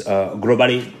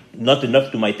globally. Not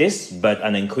enough to my taste, but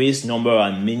an increased number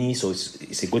and many, so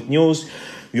it's a good news.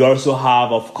 You also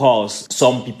have, of course,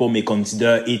 some people may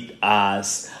consider it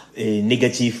as a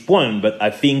negative point, but I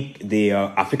think the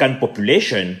African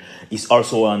population is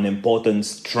also an important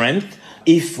strength.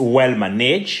 If well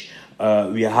managed,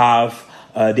 we have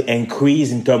the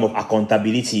increase in terms of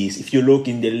accountabilities. If you look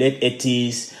in the late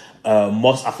 80s,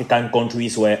 most African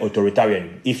countries were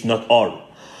authoritarian, if not all.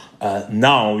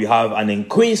 Now we have an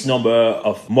increased number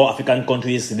of more African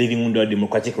countries living under a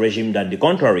democratic regime than the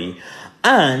contrary.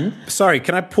 And sorry,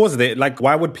 can I pause there?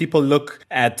 Why would people look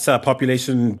at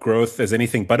population growth as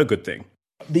anything but a good thing?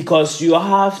 Because you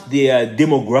have the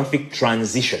demographic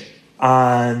transition.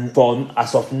 And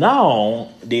as of now,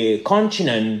 the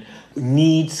continent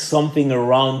needs something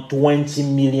around 20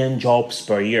 million jobs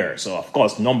per year. So, of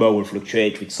course, number will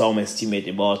fluctuate, with some estimate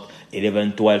about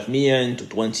 11, 12 million to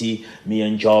 20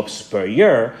 million jobs per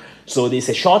year. So there's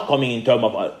a shortcoming in terms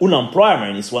of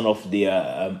unemployment is one of the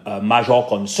major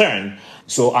concern.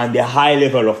 So, and the high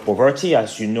level of poverty,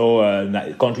 as you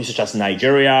know, countries such as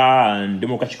Nigeria and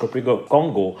Democratic Republic of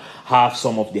Congo have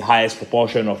some of the highest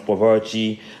proportion of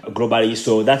poverty globally.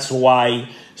 So that's why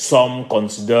some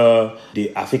consider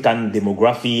the African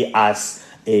demography as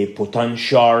a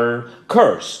potential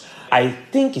curse. I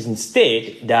think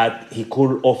instead that he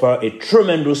could offer a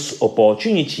tremendous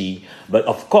opportunity, but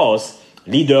of course,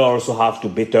 leaders also have to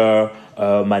better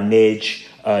manage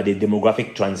the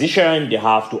demographic transition. They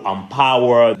have to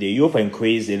empower the youth,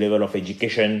 increase the level of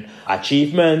education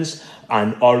achievements,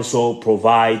 and also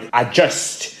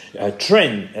adjust,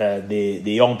 train the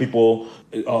young people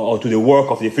or to the work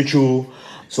of the future.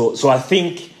 So I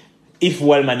think if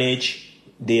well managed,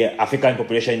 the African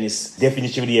population is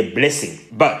definitively a blessing,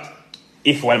 but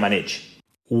if well managed.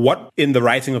 What in the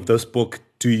writing of this book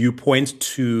do you point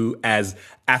to as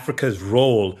Africa's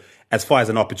role as far as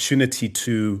an opportunity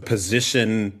to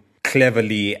position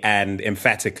cleverly and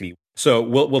emphatically? So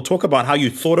we'll talk about how you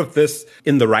thought of this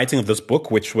in the writing of this book,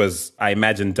 which was, I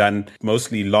imagine, done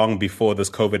mostly long before this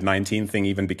COVID-19 thing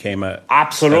even became a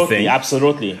thing.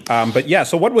 Absolutely. But yeah,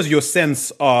 so what was your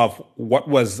sense of what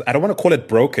was, I don't want to call it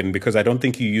broken because I don't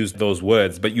think you used those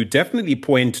words, but you definitely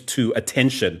point to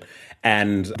attention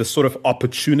and the sort of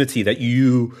opportunity that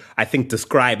you, I think,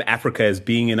 describe Africa as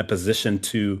being in a position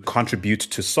to contribute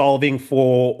to solving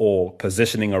for or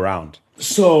positioning around.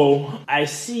 So I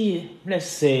see, let's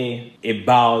say,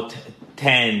 about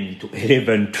 10 to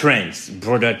 11 trends,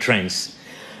 broader trends.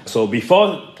 So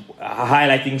before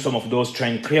highlighting some of those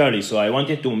trends clearly, so I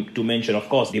wanted to mention, of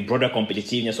course, the broader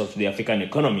competitiveness of the African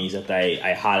economies that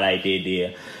I highlighted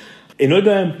there.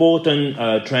 Another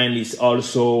important trend is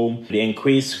also the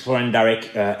increased foreign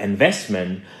direct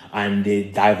investment and the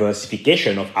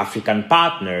diversification of African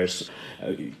partners.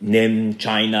 Name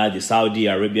China, the Saudi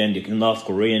Arabian, the North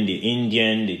Korean, the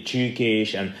Indian, the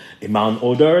Turkish, and among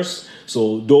others.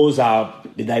 So those are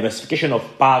the diversification of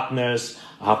partners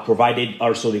have provided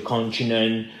also the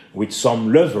continent with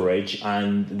some leverage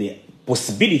and the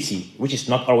possibility, which is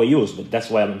not always used, but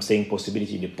that's why I'm saying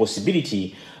possibility, the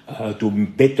possibility to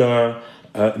better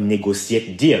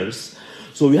negotiate deals.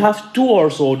 So we have two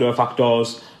also other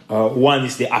factors. One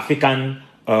is the African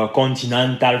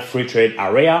Continental Free Trade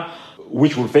Area,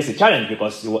 which will face a challenge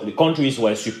because the countries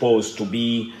were supposed to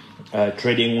be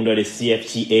trading under the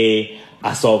CFTA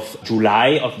as of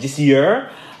July of this year.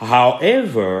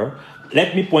 However,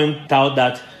 let me point out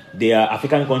that the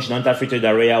African Continental Free Trade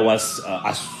Area was,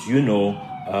 as you know,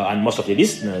 and most of the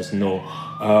listeners know,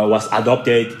 was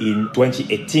adopted in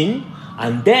 2018.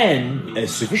 And then a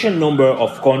sufficient number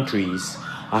of countries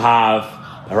have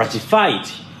ratified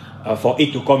for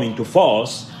it to come into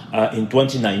force in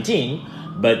 2019.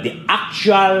 But the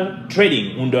actual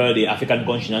trading under the African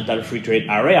Continental Free Trade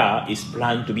Area is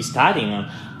planned to be starting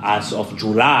as of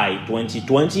July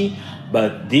 2020.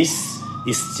 But this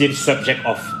is still subject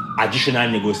of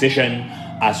additional negotiation,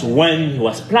 as when it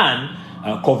was planned,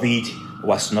 COVID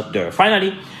was not there.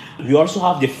 Finally, we also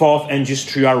have the fourth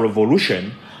industrial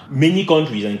revolution. Many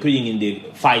countries, including in the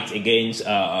fight against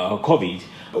COVID,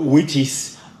 which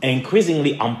is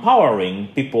increasingly empowering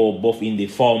people both in the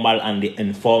formal and the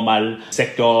informal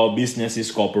sector,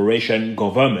 businesses, corporation,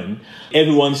 government.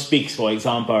 Everyone speaks, for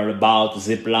example, about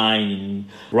Zipline in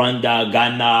Rwanda,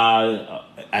 Ghana,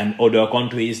 and other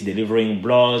countries delivering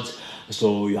blood.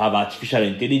 So you have artificial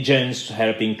intelligence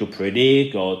helping to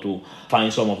predict or to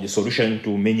find some of the solution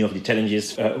to many of the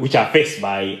challenges which are faced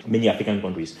by many African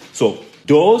countries. So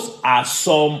those are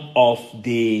some of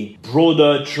the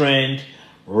broader trends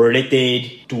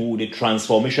related to the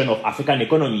transformation of African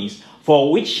economies,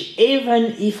 for which even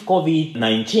if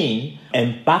COVID-19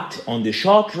 impact on the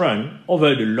short run,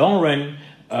 over the long run,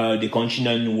 the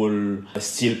continent will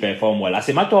still perform well. As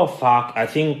a matter of fact, I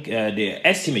think the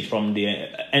estimate from the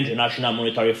International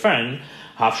Monetary Fund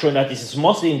have shown that this is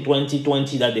mostly in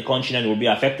 2020 that the continent will be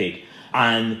affected.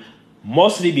 And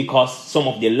mostly because some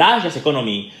of the largest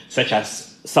economies, such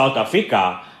as South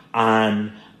Africa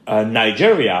and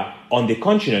Nigeria on the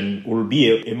continent, will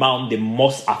be among the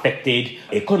most affected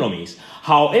economies.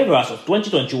 However, as of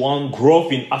 2021,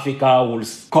 growth in Africa will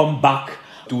come back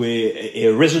to a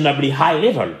reasonably high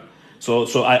level.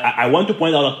 So I want to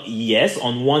point out that, yes,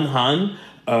 on one hand,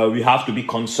 we have to be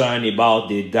concerned about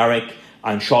the direct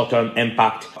and short-term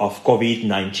impact of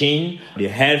COVID-19, the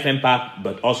health impact,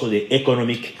 but also the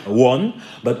economic one.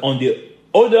 But on the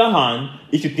other hand,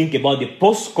 if you think about the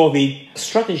post-COVID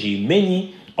strategy,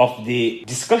 many of the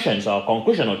discussions or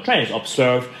conclusion or trends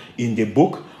observed in the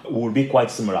book will be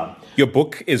quite similar. Your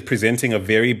book is presenting a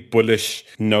very bullish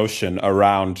notion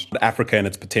around Africa and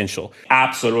its potential.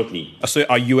 Absolutely. So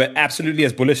are you absolutely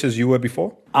as bullish as you were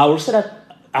before? I would say that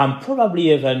I'm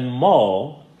probably even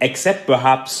more, except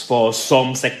perhaps for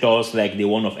some sectors like the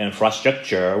one of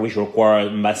infrastructure, which require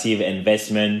massive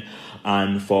investment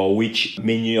and for which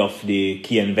many of the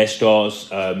key investors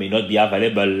may not be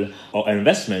available, or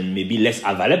investment may be less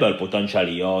available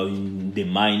potentially, or in the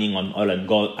mining on oil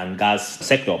and gas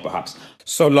sector perhaps.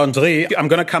 So, Landry, I'm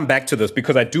going to come back to this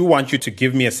because I do want you to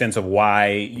give me a sense of why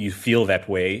you feel that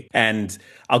way. And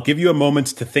I'll give you a moment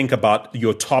to think about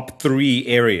your top 3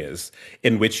 areas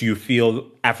in which you feel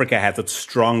Africa has its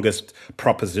strongest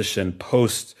proposition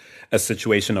post a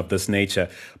situation of this nature.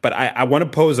 But I want to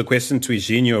pose a question to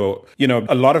Iginio. You know,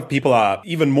 a lot of people are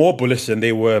even more bullish than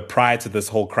they were prior to this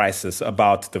whole crisis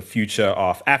about the future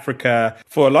of Africa.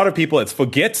 For a lot of people, it's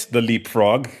forget the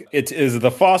leapfrog. It is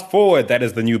the fast forward that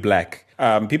is the new black.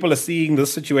 People are seeing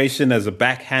this situation as a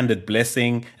backhanded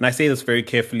blessing. And I say this very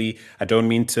carefully. I don't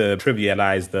mean to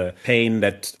trivialize the pain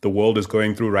that the world is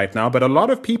going through right now. But a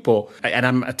lot of people, and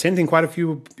I'm attending quite a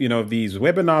few, these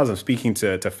webinars. I'm speaking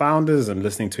to founders and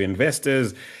listening to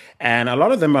investors. And a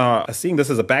lot of them are seeing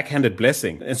this as a backhanded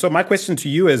blessing. And so my question to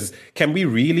you is, can we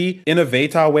really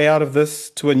innovate our way out of this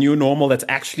to a new normal that's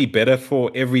actually better for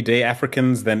everyday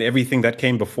Africans than everything that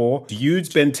came before? You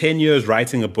spent 10 years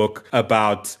writing a book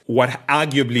about what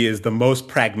arguably is the most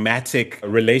pragmatic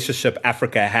relationship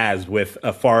Africa has with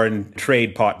a foreign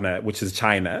trade partner, which is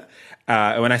China.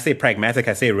 When I say pragmatic,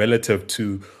 I say relative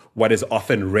to what is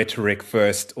often rhetoric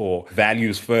first or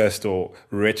values first or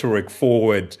rhetoric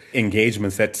forward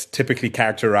engagements that typically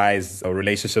characterize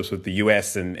relationships with the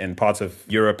US and parts of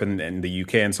Europe and the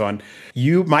UK and so on.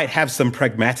 You might have some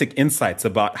pragmatic insights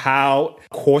about how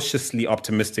cautiously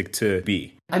optimistic to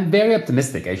be. I'm very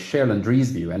optimistic. I share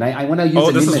Landry's view. And I want to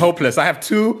use this is hopeless. I have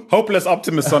 2 hopeless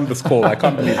optimists on this call. I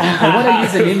can't believe it. I want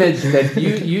to use an image that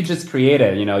you just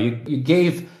created. You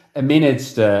gave a minute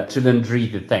to Landry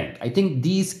to think. I think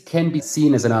these can be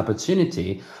seen as an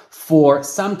opportunity for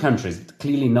some countries.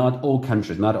 Clearly not all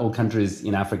countries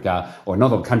in Africa, or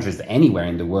not all countries anywhere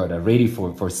in the world are ready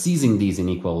for seizing these in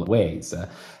equal ways.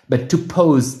 But to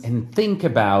pose and think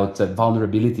about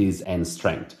vulnerabilities and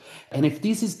strength. And if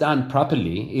this is done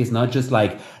properly, it's not just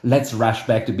like, let's rush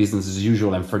back to business as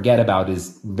usual and forget about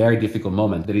this very difficult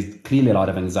moment. There is clearly a lot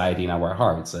of anxiety in our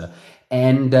hearts.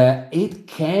 And it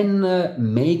can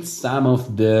make some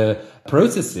of the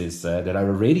processes that are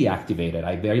already activated.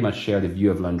 I very much share the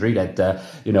view of Landry that,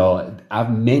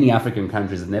 many African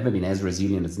countries have never been as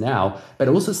resilient as now, but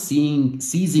also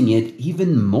seizing it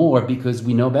even more because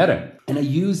we know better. And I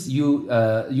use you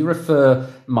refer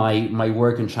my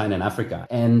work in China and Africa.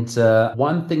 And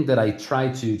one thing that I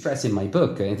try to stress in my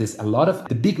book is a lot of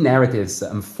the big narratives,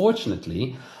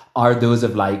 unfortunately, are those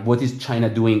of like, what is China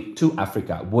doing to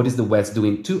Africa? What is the West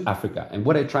doing to Africa? And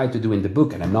what I try to do in the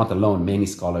book, and I'm not alone, many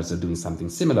scholars are doing something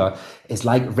similar, is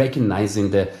like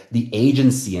recognizing the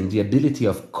agency and the ability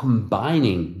of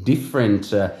combining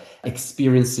different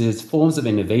experiences, forms of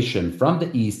innovation from the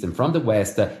East and from the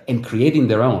West, and creating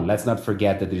their own. Let's not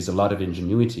forget that there's a lot of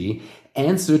ingenuity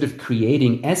and sort of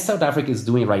creating, as South Africa is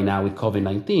doing right now with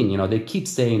COVID-19. They keep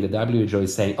saying, the WHO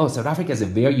is saying, South Africa has a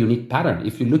very unique pattern.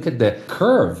 If you look at the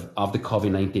curve of the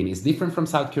COVID-19, it's different from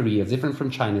South Korea, it's different from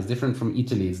China, it's different from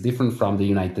Italy, it's different from the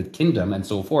United Kingdom and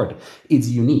so forth. It's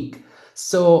unique.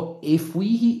 So if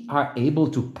we are able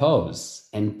to pause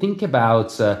and think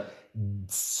about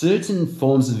certain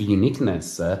forms of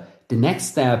uniqueness, the next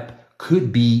step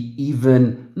could be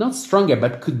even not stronger,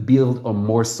 but could build on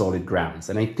more solid grounds.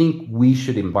 And I think we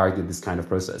should embark in this kind of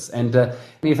process. And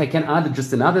if I can add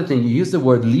just another thing, you use the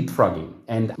word leapfrogging.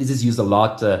 And this is used a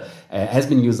lot, has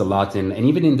been used a lot and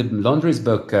even in the Landry's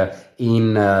book,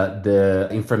 in the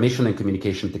information and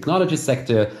communication technology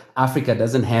sector, Africa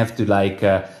doesn't have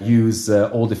to use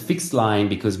all the fixed line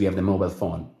because we have the mobile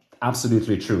phone.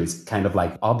 Absolutely true. It's kind of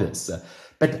obvious.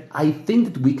 But I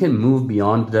think that we can move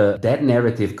beyond that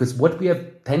narrative, because what we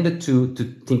have tended to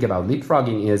think about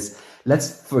leapfrogging is,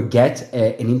 let's forget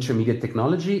an intermediate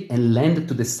technology and land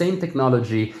to the same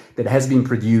technology that has been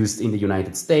produced in the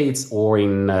United States or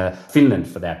in Finland,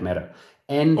 for that matter.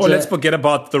 Or let's forget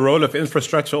about the role of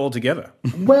infrastructure altogether.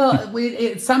 Well,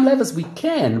 at some levels we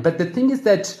can. But the thing is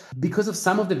that because of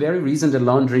some of the very reasons that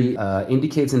Landry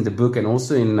indicates in the book and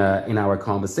also in our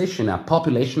conversation, our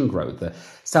population growth.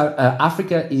 South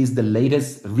Africa is the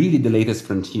latest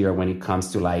frontier when it comes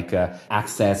to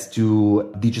access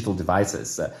to digital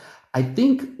devices. I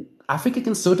think Africa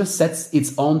can sort of set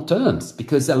its own terms,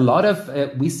 because a lot of,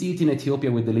 we see it in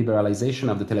Ethiopia with the liberalization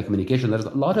of the telecommunication. There's a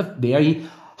lot of very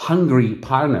hungry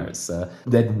partners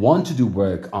that want to do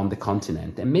work on the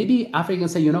continent. And maybe Africa can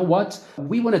say, you know what,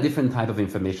 we want a different type of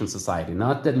information society,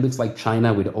 not that looks like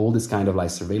China with all this kind of like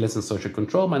surveillance and social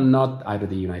control, but not either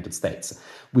the United States.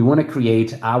 We want to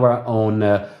create our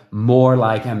own more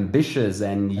like ambitious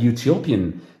and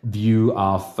utopian view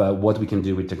of what we can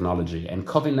do with technology. And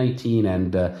COVID-19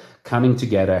 and coming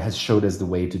together has showed us the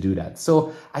way to do that.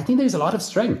 So I think there's a lot of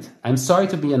strength. I'm sorry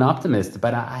to be an optimist,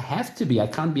 but I have to be. I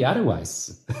can't be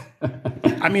otherwise.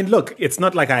 I mean, look, it's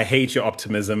not like I hate your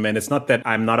optimism, and it's not that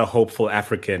I'm not a hopeful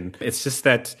African. It's just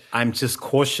that I'm just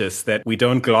cautious that we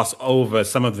don't gloss over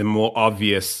some of the more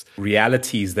obvious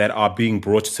realities that are being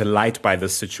brought to light by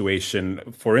this situation.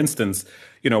 For instance,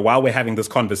 while we're having this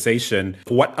conversation,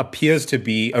 what appears to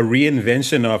be a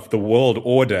reinvention of the world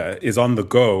order is on the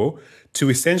go to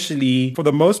essentially, for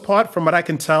the most part, from what I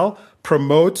can tell,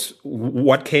 promote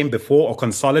what came before or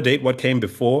consolidate what came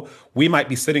before. We might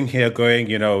be sitting here going,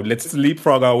 let's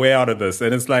leapfrog our way out of this.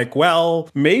 And it's like, well,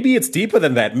 maybe it's deeper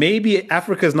than that. Maybe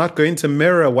Africa is not going to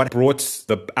mirror what brought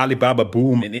the Alibaba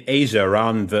boom in Asia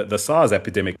around the SARS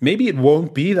epidemic. Maybe it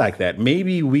won't be like that.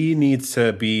 Maybe we need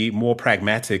to be more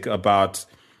pragmatic about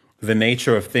the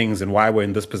nature of things and why we're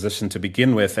in this position to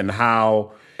begin with, and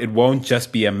how it won't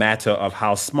just be a matter of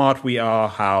how smart we are,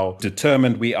 how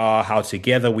determined we are, how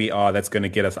together we are that's going to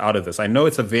get us out of this. I know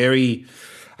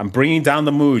I'm bringing down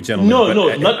the mood, gentlemen. No,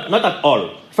 not at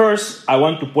all. First, I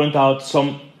want to point out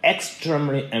some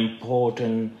extremely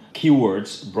important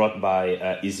keywords brought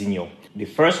by Iginio. The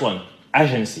first one,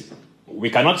 agency.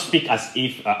 We cannot speak as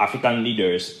if African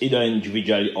leaders, either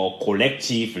individually or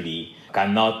collectively,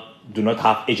 do not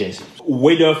have agency.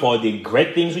 Whether for the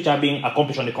great things which are being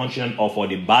accomplished on the continent or for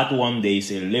the bad one, there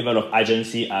is a level of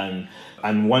agency, and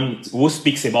one who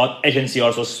speaks about agency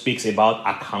also speaks about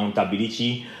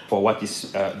accountability for what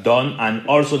is done, and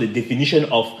also the definition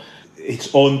of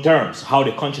its own terms, how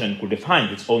the continent could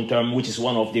define its own term, which is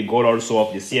one of the goals also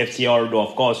of the CFT, although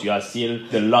of course you are still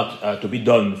a lot to be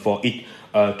done for it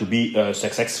to be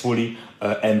successfully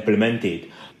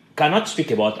implemented. Cannot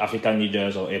speak about African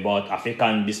leaders or about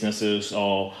African businesses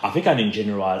or African in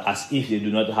general as if they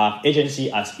do not have agency,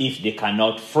 as if they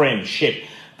cannot frame, shape,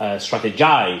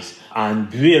 strategize, and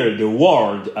build the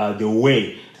world the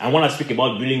way. And when I speak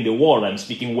about building the world, I'm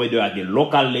speaking whether at the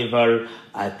local level,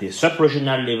 at the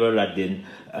sub-regional level, at the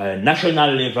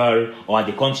national level, or at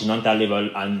the continental level,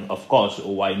 and of course,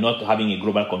 why not having a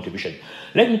global contribution.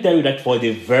 Let me tell you that for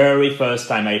the very first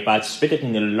time, I participated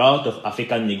in a lot of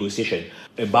African negotiation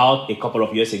about a couple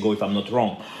of years ago, if I'm not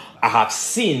wrong. I have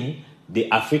seen the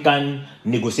African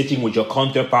negotiating with your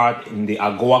counterpart in the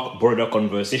AGOA border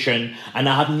conversation, and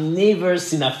I have never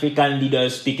seen African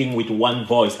leaders speaking with one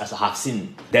voice as I have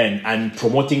seen then, and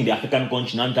promoting the African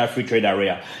Continental Free Trade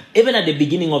Area. Even at the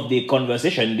beginning of the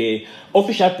conversation, the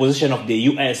official position of the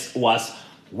US was,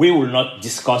 we will not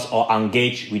discuss or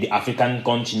engage with the African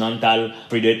Continental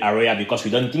Free Trade Area because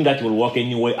we don't think that will work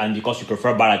anyway, and because we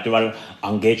prefer bilateral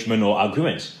engagement or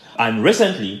agreements. And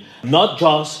recently, not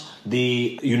just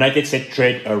the United States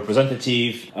Trade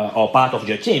Representative or part of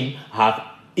your team have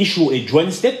issued a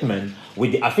joint statement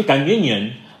with the African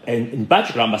Union, and in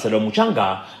particular Ambassador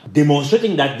Muchanga,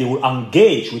 demonstrating that they will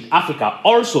engage with Africa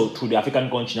also through the African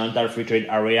Continental Free Trade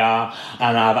Area.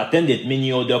 And I have attended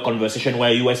many other conversations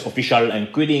where U.S. officials,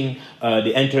 including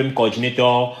the interim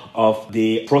coordinator of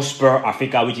the Prosper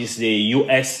Africa, which is the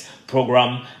U.S.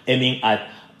 program aiming at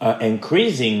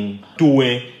increasing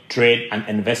two-way trade and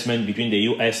investment between the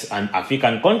U.S. and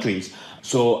African countries.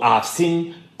 So I've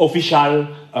seen official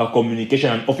communication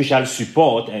and official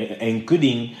support,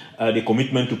 including the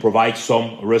commitment to provide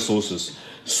some resources.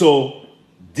 So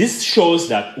this shows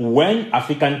that when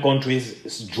African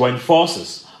countries join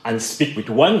forces and speak with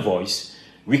one voice,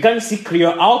 we can see clear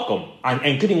outcome, and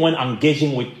including when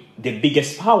engaging with the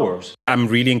biggest powers. I'm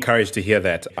really encouraged to hear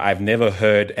that. I've never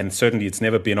heard, and certainly it's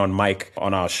never been on mic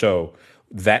on our show,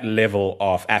 that level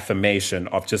of affirmation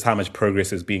of just how much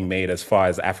progress is being made as far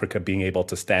as Africa being able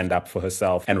to stand up for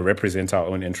herself and represent our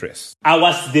own interests. I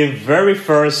was the very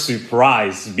first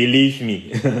surprised, believe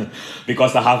me,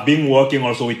 because I have been working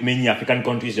also with many African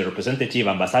countries, the representative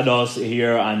ambassadors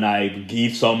here, and I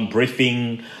give some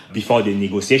briefing before the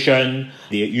negotiation.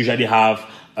 They usually have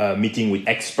a meeting with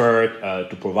experts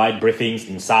to provide briefings,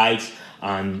 insights,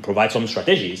 and provide some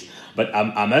strategies. But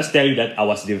I must tell you that I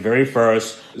was the very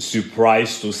first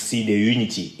surprised to see the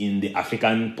unity in the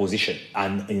African position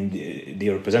and in the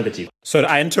representative. So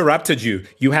I interrupted you.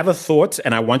 You have a thought,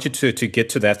 and I want you to get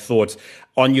to that thought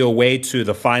on your way to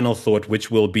the final thought,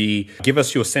 which will be, give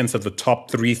us your sense of the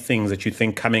top 3 things that you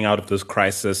think coming out of this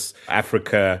crisis,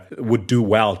 Africa would do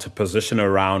well to position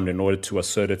around in order to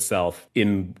assert itself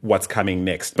in what's coming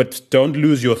next. But don't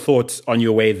lose your thoughts on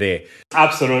your way there.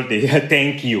 Absolutely.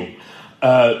 Thank you.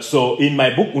 So in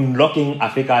my book, Unlocking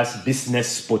Africa's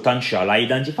Business Potential, I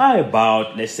identify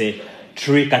about, let's say,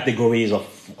 3 categories of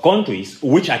countries,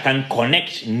 which I can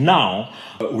connect now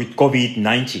with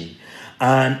COVID-19.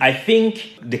 And I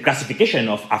think the classification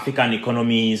of African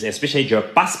economies, especially their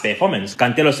past performance,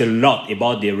 can tell us a lot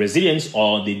about the resilience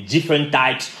or the different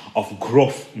types of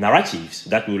growth narratives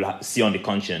that we will see on the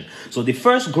continent. So the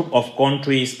first group of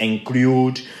countries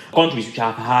include countries which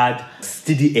have had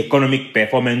steady economic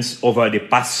performance over the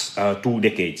past 2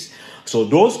 decades. So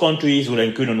those countries will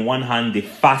include, on one hand, the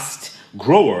fast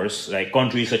growers, like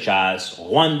countries such as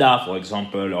Rwanda, for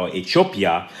example, or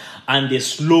Ethiopia, and the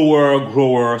slower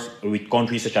growers with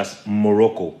countries such as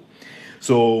Morocco.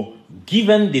 So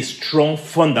given the strong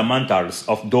fundamentals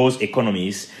of those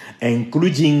economies,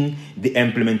 including the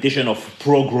implementation of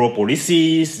pro-growth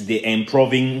policies, the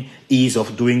improving ease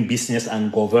of doing business and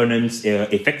governance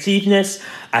effectiveness,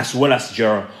 as well as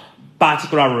their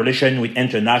particular relation with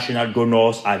international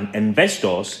donors and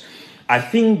investors, I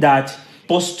think that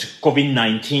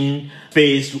post-COVID-19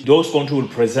 phase, those countries will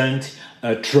present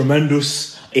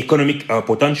tremendous economic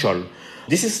potential.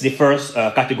 This is the first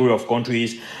category of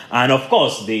countries. And of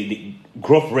course, the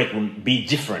growth rate will be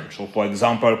different. So for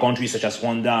example, countries such as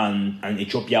Rwanda and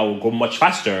Ethiopia will grow much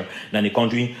faster than a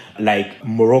country like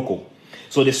Morocco.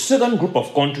 So the second group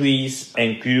of countries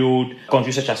include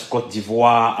countries such as Cote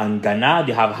d'Ivoire and Ghana.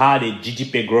 They have had a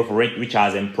GDP growth rate which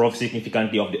has improved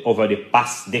significantly over the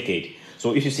past decade.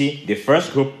 So if you see the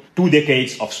first group, 2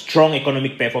 decades of strong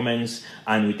economic performance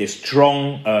and with a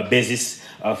strong basis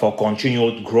for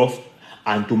continued growth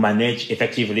and to manage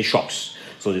effectively shocks.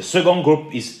 So the second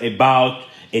group is about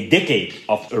a decade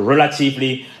of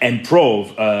relatively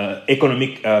improved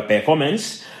economic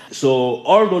performance. So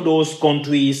although those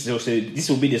countries, this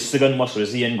will be the second most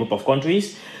resilient group of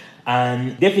countries,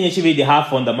 and definitely they have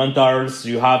fundamentals.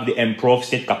 You have the improved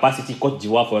state capacity. Cote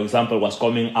d'Ivoire, for example, was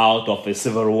coming out of a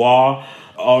civil war,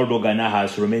 although Ghana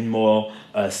has remained more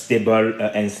stable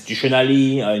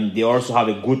institutionally. And they also have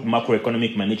a good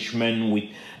macroeconomic management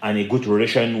and a good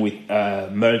relation with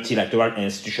multilateral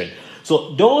institutions.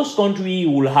 So those countries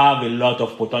will have a lot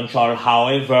of potential.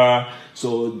 However,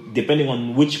 so depending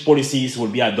on which policies will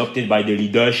be adopted by the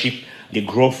leadership, the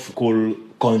growth could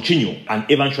continue and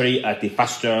eventually at a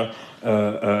faster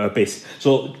pace.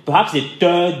 So perhaps the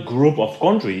third group of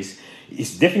countries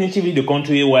is definitely the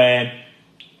country where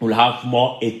we'll have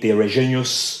more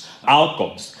heterogeneous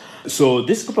outcomes. So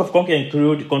this group of countries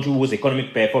include countries whose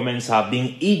economic performance have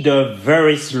been either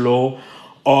very slow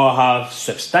or have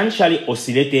substantially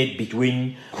oscillated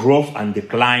between growth and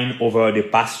decline over the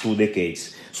past 2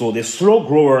 decades. So the slow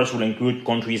growers will include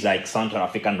countries like Central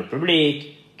African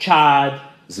Republic, Chad,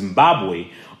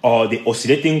 Zimbabwe, or the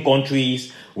oscillating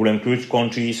countries will include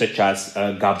countries such as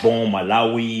Gabon,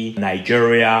 Malawi,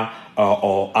 Nigeria,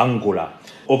 or Angola.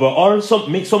 Overall,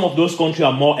 some of those countries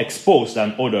are more exposed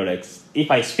than others.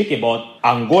 If I speak about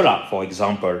Angola, for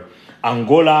example,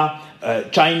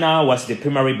 China was the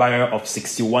primary buyer of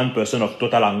 61% of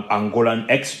total Angolan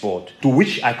export, to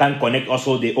which I can connect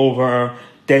also the over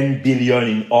 10 billion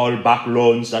in all-back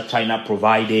loans that China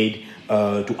provided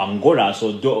to Angola.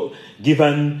 So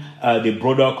given the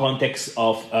broader context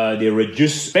of the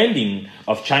reduced spending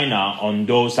of China on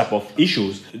those type of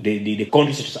issues, the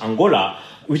countries such as Angola,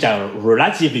 which are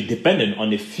relatively dependent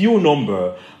on a few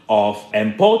number of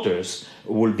importers,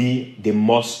 will be the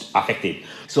most affected.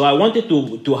 So I wanted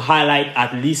to highlight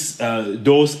at least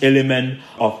those elements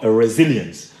of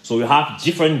resilience. So we have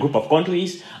different group of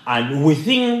countries, and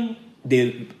within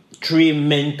the 3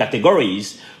 main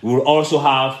categories, we will also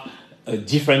have a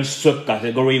different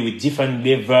subcategory with different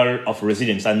level of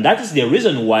resilience. And that is the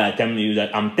reason why I'm telling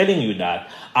you that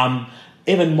I'm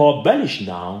even more bullish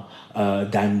now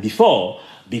than before,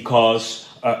 because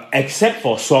except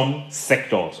for some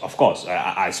sectors, of course,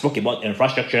 I spoke about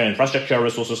infrastructure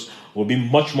resources will be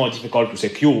much more difficult to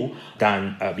secure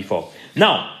than before.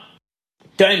 Now,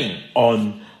 turning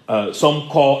on some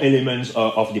core elements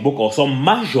of the book or some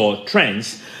major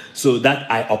trends so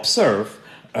that I observe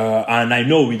and I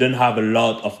know we don't have a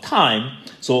lot of time,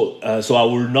 so I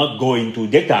will not go into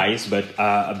details, but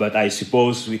I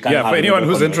suppose we can. Yeah, for anyone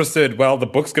who's interested, well, the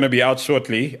book's going to be out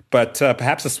shortly, but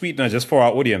perhaps a sweetener just for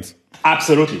our audience.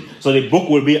 Absolutely. So the book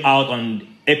will be out on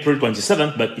April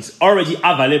 27th, but it's already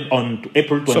available on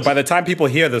April 20th. So by the time people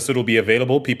hear this, it'll be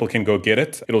available. People can go get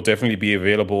it. It'll definitely be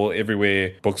available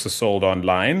everywhere books are sold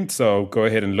online. So go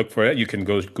ahead and look for it. You can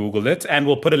go Google it, and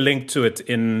we'll put a link to it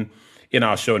in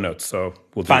our show notes. So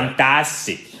we'll do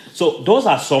Fantastic. That. So those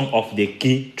are some of the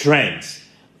key trends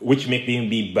which make me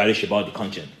be bullish about the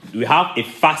continent. We have a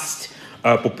fast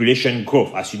population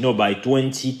growth. As you know, by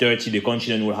 2030, the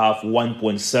continent will have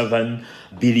 1.7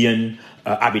 billion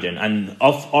inhabitants. And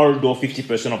although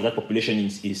 50% of that population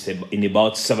is in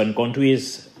about 7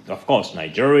 countries, of course,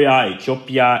 Nigeria,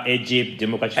 Ethiopia, Egypt,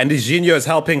 Democratic... And Iginio is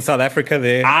helping South Africa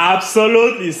there.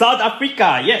 Absolutely. South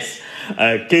Africa, yes.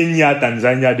 Kenya,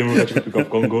 Tanzania, Democratic Republic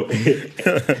of Congo,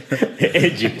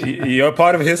 Egypt. You're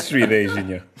part of history there,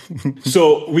 Iginio.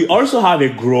 So we also have a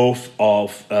growth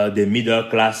of the middle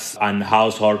class and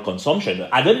household consumption.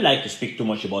 I don't like to speak too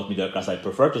much about middle class. I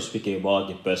prefer to speak about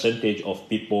the percentage of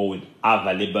people with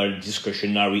available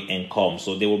discretionary income.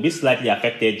 So they will be slightly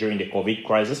affected during the COVID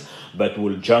crisis, but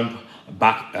will jump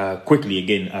back quickly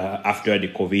again after the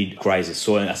COVID crisis.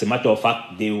 So as a matter of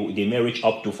fact, they may reach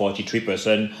up to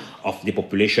 43% of the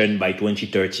population by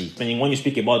 2030. And when you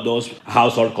speak about those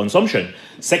household consumption,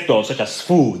 sectors such as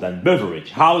food and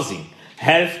beverage, housing,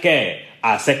 healthcare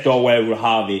are sectors where we'll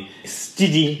have a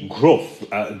steady growth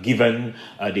given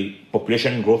the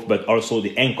population growth, but also the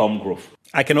income growth.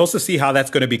 I can also see how that's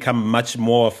going to become much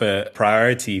more of a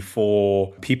priority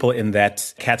for people in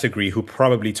that category who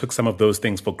probably took some of those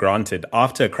things for granted.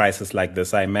 After a crisis like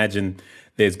this, I imagine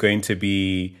there's going to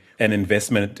be an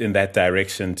investment in that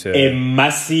direction to... A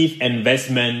massive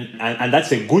investment. And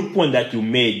that's a good point that you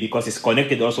made, because it's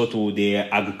connected also to the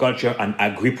agriculture and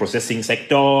agri-processing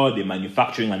sector, the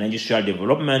manufacturing and industrial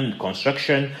development,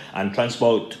 construction and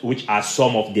transport, which are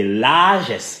some of the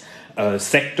largest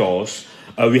sectors.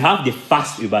 We have the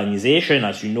fast urbanization.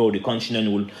 As you know, the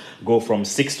continent will go from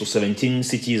 6 to 17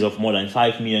 cities of more than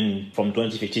 5 million from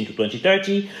 2015 to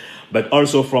 2030, but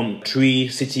also from 3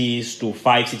 cities to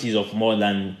 5 cities of more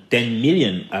than 10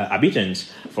 million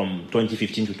inhabitants from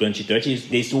 2015 to 2030.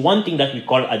 There's one thing that we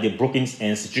call at the Brookings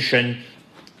Institution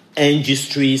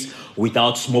industries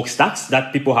without smokestacks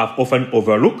that people have often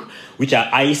overlooked, which are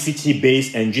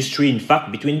ICT-based industry. In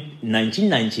fact, between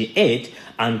 1998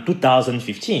 and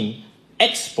 2015,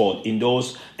 export in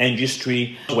those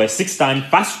industries were 6 times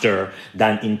faster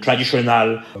than in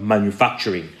traditional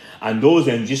manufacturing. And those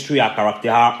industries are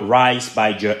characterized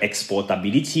by their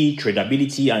exportability,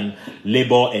 tradability, and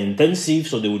labor intensive.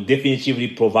 So they will definitively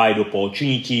provide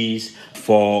opportunities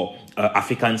for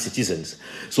African citizens.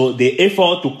 So the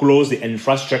effort to close the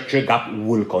infrastructure gap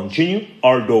will continue,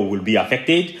 although will be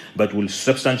affected, but will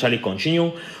substantially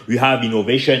continue. We have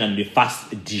innovation and the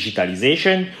fast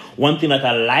digitalization. One thing that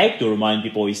I like to remind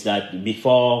people is that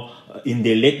before, in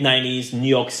the late 90s, New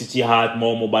York City had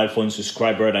more mobile phone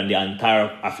subscribers than the entire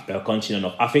continent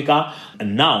of Africa.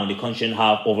 And now the continent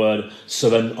have over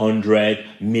 700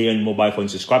 million mobile phone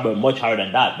subscribers, much higher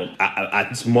than that, but at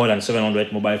least more than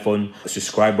 700 mobile phone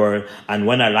subscribers. And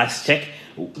when I last checked,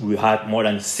 we had more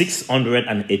than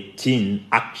 618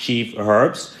 active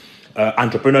hubs.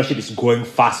 Entrepreneurship is growing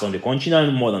fast on the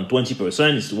continent, more than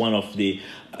 20%. It's one of the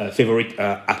favorite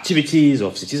activities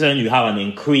of citizens. You have an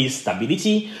increased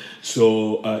stability.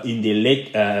 So in the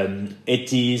late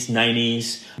 80s,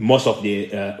 90s, most of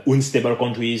the unstable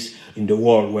countries in the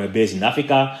world were based in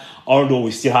Africa. Although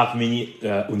we still have many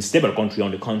unstable countries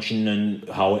on the continent,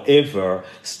 however,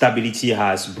 stability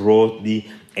has brought the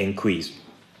increase.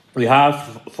 We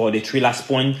have, for the 3 last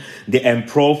point, the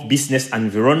improved business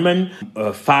environment.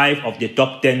 5 of the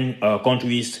top 10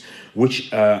 countries which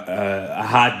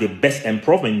had the best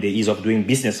improvement in the ease of doing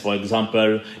business, for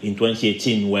example, in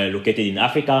 2018, were located in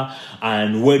Africa.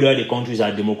 And whether the countries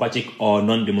are democratic or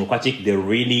non-democratic, they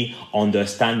really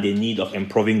understand the need of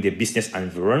improving the business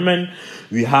environment.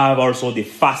 We have also the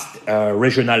fast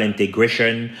regional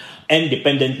integration,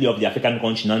 independently of the African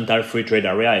Continental Free Trade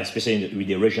Area, especially with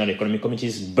the regional economic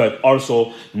communities, but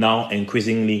also now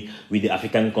increasingly with the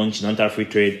African Continental Free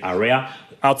Trade Area.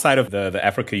 Outside of the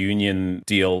Africa Union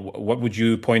deal, what would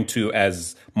you point to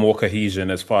as more cohesion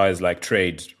as far as like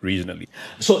trade regionally?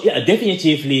 So yeah,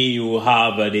 definitively you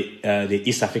have the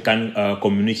East African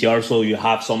community. Also, you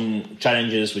have some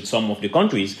challenges with some of the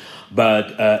countries,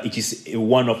 but it is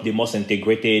one of the most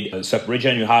integrated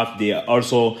sub-region. You have the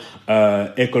also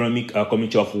economic Economic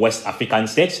Community of West African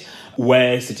States,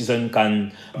 where citizens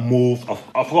can move.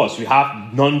 Of course, we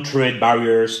have non-trade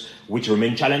barriers which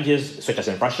remain challenges, such as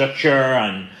infrastructure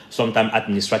and sometimes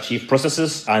administrative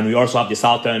processes. And we also have the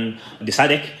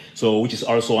SADC, which is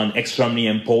also an extremely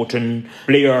important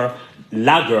player,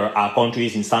 larger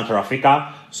countries in Central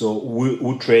Africa. So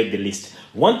we trade the least.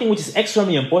 One thing which is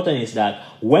extremely important is that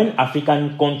when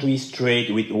African countries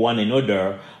trade with one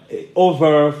another,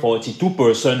 over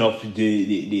 42% of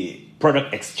the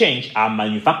product exchange are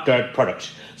manufactured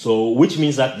products. So which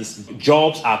means that these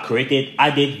jobs are created,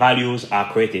 added values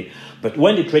are created. But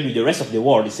when they trade with the rest of the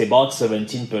world, it's about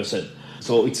 17%.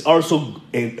 So it's also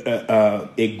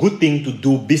a good thing to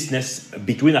do business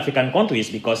between African countries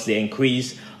because they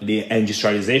increase the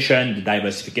industrialization, the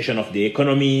diversification of the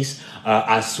economies,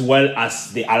 as well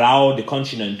as they allow the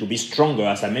continent to be stronger,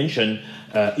 as I mentioned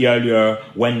earlier,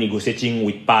 when negotiating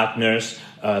with partners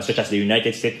such as the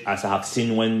United States, as I have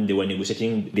seen when they were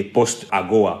negotiating the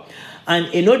post-AGOA. And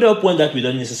another point that we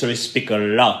don't necessarily speak a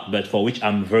lot, but for which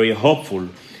I'm very hopeful,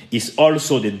 is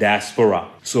also the diaspora.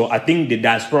 So I think the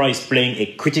diaspora is playing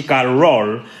a critical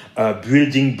role,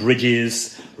 building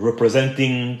bridges,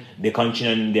 representing the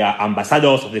continent. They are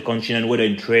ambassadors of the continent, whether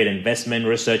in trade, investment,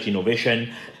 research,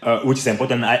 innovation, which is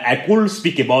important. I could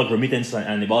speak about remittance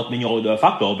and about many other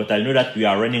factors, but I know that we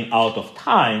are running out of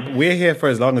time. We're here for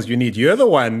as long as you need. You're the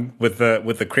one with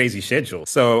the crazy schedule.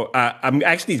 So I'm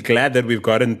actually glad that we've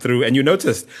gotten through. And you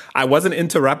noticed I wasn't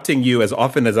interrupting you as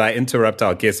often as I interrupt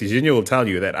our guests. Iginio will tell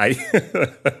you that I...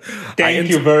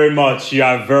 Thank you very much. You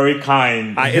are very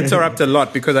kind. I interrupt a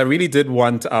lot because I really did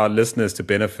want our listeners to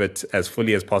benefit as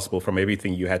fully as possible from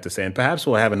everything you had to say. And perhaps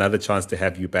we'll have another chance to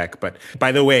have you back. But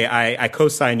by the way, I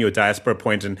co-sign your diaspora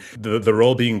point and the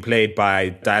role being played by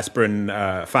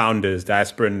diasporan founders,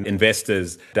 diasporan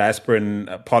investors,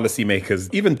 diasporan policymakers,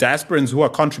 even diasporans who are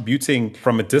contributing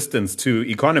from a distance to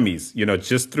economies,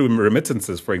 just through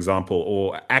remittances, for example,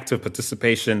 or active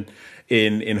participation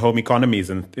in home economies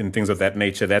and things of that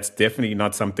nature. That's definitely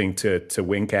not something to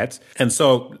wink at. And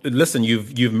so, listen,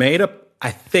 you've made I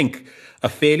think, a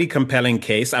fairly compelling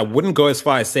case. I wouldn't go as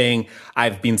far as saying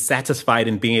I've been satisfied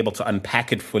in being able to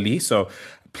unpack it fully. So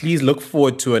please look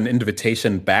forward to an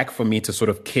invitation back for me to sort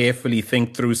of carefully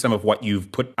think through some of what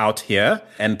you've put out here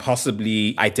and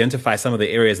possibly identify some of the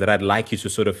areas that I'd like you to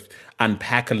sort of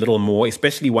unpack a little more,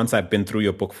 especially once I've been through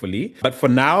your book fully. But for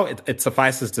now, it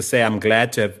suffices to say I'm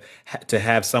glad to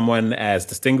have someone as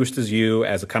distinguished as you,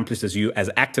 as accomplished as you, as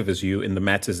active as you in the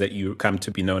matters that you come to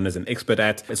be known as an expert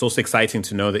at. It's also exciting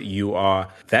to know that you are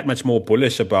that much more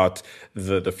bullish about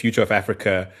the future of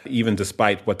Africa, even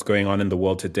despite what's going on in the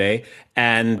world today.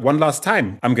 And one last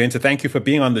time, I'm going to thank you for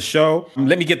being on the show.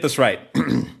 Let me get this right.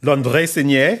 Landry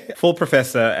Signé, full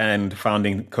professor and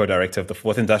founding co-director of the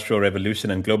Fourth Industrial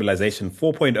Revolution and Globalization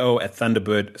 4.0 at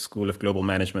Thunderbird School of Global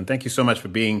Management. Thank you so much for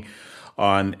being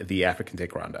on the African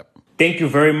Tech Roundup. Thank you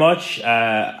very much.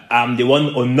 I'm the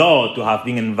one honored to have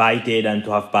been invited and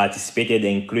to have participated,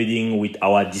 including with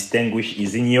our distinguished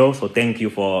Iginio. So thank you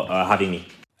for having me.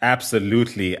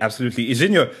 Absolutely. Absolutely.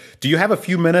 Iginio, do you have a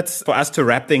few minutes for us to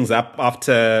wrap things up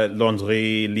after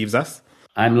Landry leaves us?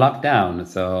 I'm locked down,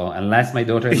 so unless my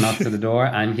daughter knocks at the door,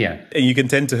 I'm here. And you can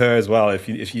tend to her as well if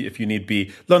you need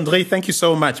be. Landry, thank you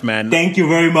so much, man. Thank you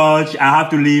very much. I have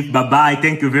to leave. Bye-bye.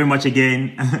 Thank you very much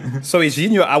again. So,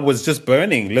 Iginio, I was just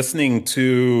burning listening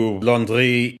to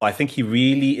Landry. I think he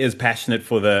really is passionate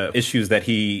for the issues that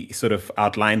he sort of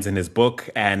outlines in his book.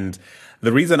 And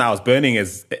the reason I was burning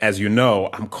is, as you know,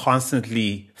 I'm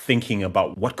constantly thinking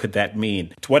about what could that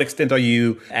mean? To what extent are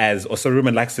you, as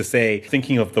Osaruman likes to say,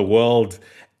 thinking of the world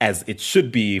as it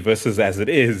should be versus as it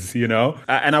is,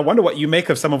 And I wonder what you make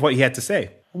of some of what he had to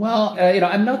say. Well,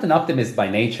 I'm not an optimist by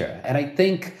nature. And I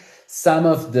think some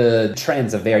of the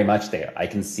trends are very much there. I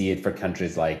can see it for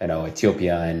countries like,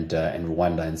 Ethiopia and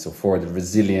Rwanda and so forth. The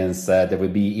resilience, there will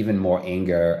be even more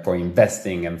anger for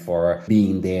investing and for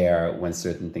being there when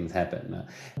certain things happen.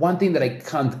 One thing that I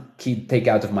can't take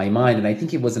out of my mind, and I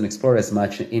think it wasn't explored as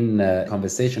much in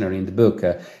conversation or in the book,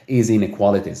 is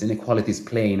inequalities. Inequalities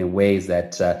play in ways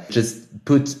that just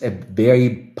put a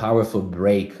very powerful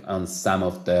brake on some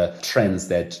of the trends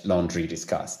that Landry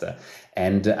discussed.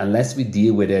 And unless we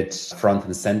deal with it front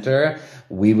and center,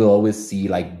 we will always see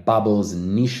bubbles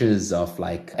and niches of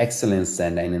excellence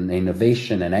and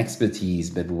innovation and expertise,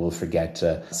 but we will forget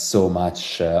so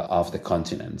much of the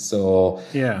continent. So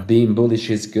being bullish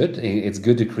is good. It's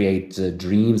good to create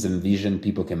dreams and vision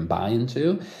people can buy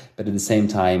into. But at the same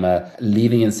time,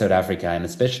 living in South Africa, and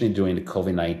especially during the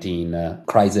COVID-19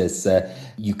 crisis,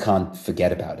 you can't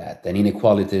forget about that. And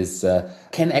inequalities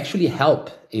can actually help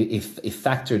if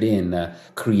factored in,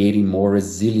 creating more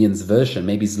resilience version,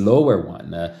 maybe slower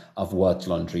one of what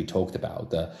Landry talked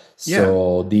about.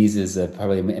 So this is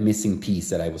probably a missing piece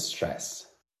that I would stress.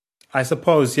 I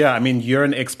suppose, yeah. I mean, you're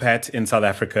an expat in South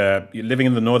Africa. You're living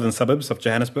in the northern suburbs of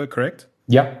Johannesburg, correct?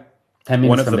 Yeah, 10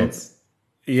 minutes from Leeds.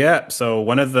 Yeah, so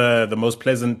one of the most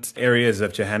pleasant areas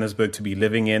of Johannesburg to be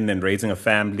living in and raising a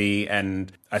family.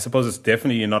 And I suppose it's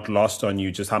definitely not lost on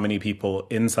you just how many people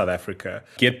in South Africa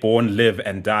get born, live,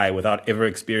 and die without ever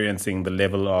experiencing the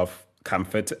level of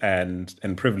comfort and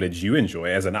privilege you enjoy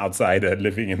as an outsider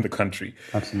living in the country.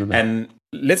 Absolutely. And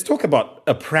let's talk about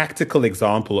a practical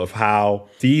example of how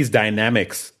these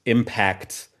dynamics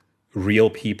impact real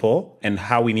people and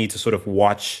how we need to sort of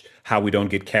watch how we don't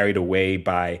get carried away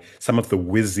by some of the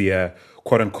whizzier,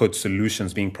 quote unquote,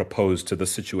 solutions being proposed to the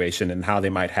situation and how they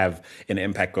might have an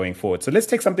impact going forward. So let's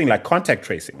take something like contact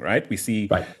tracing, right? We see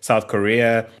South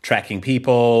Korea tracking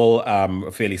people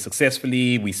fairly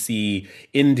successfully. We see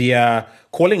India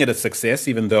calling it a success,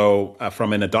 even though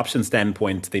from an adoption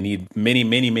standpoint, they need many,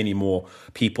 many, many more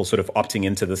people sort of opting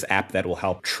into this app that will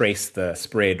help trace the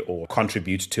spread or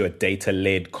contribute to a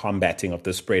data-led combating of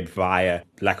the spread via,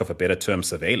 lack of a better term,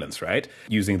 surveillance, right?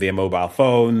 Using their mobile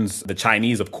phones. The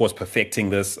Chinese, of course, perfecting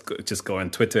this. Just go on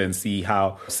Twitter and see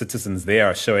how citizens there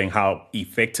are showing how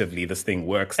effectively this thing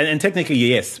works. And technically,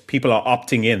 yes, people are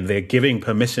opting in. They're giving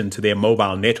permission to their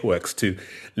mobile networks to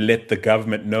let the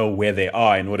government know where they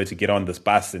are in order to get on this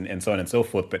bus and so on and so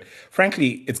forth. But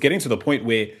frankly, it's getting to the point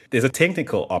where there's a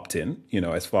technical opt-in,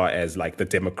 as far as like the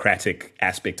democratic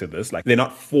aspect of this. Like they're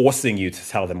not forcing you to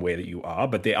tell them where you are,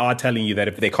 but they are telling you that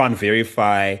if they can't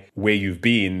verify where you've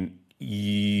been,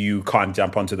 you can't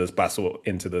jump onto this bus or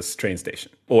into this train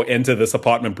station or enter this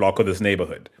apartment block or this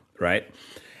neighborhood, right?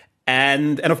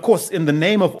 And of course, in the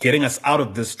name of getting us out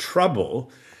of this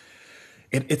trouble,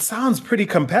 it sounds pretty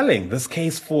compelling, this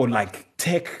case for like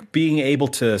tech being able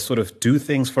to sort of do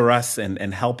things for us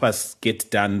and help us get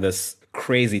done this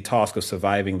crazy task of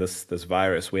surviving this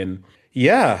virus when,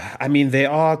 yeah, I mean,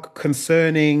 there are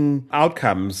concerning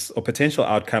outcomes or potential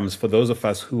outcomes for those of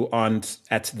us who aren't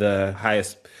at the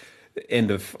highest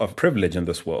end of privilege in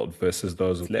this world versus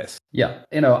those less. Yeah,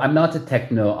 I'm not a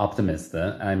techno optimist.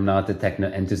 I'm not a techno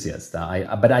enthusiast.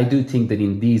 But I do think that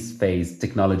in this phase,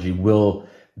 technology will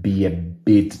be a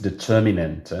bit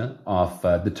determinant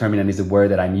determinant is a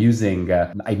word that I'm using.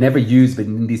 I never use, but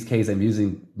in this case, I'm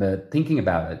using thinking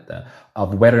about it,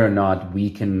 of whether or not we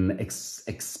can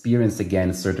experience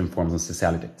again certain forms of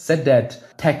sociality. Said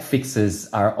that, tech fixes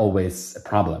are always a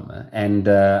problem. And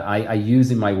I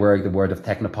use in my work the word of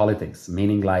technopolitics,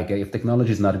 meaning like if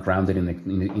technology is not grounded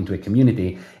into a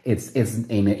community, it's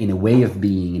in a way of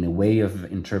being, in a way of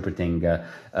interpreting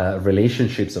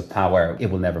relationships of power, it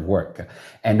will never work.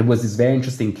 And there was this very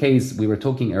interesting case we were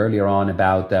talking earlier on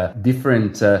about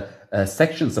different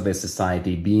sections of a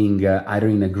society being either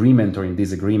in agreement or in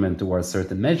disagreement towards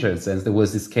certain measures. And there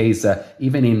was this case,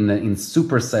 even in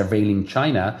super surveilling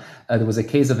China, there was a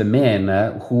case of a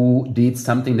man who did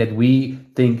something that we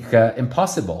think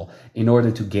impossible in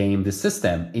order to game the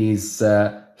system, is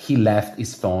he left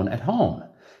his phone at home.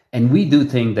 And we do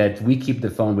think that we keep the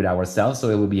phone with ourselves, so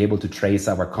it will be able to trace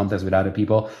our contacts with other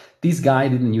people. This guy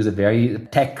didn't use a very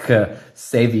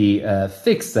tech-savvy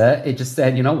fix. It just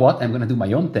said, you know what, I'm going to do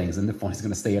my own things, and the phone is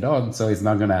going to stay at home, so it's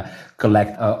not going to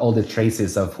collect all the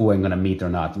traces of who I'm going to meet or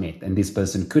not meet. And this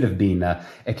person could have been a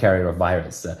carrier of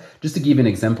virus. Just to give an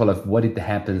example of what it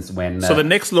happens when... So the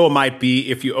next law might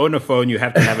be, if you own a phone, you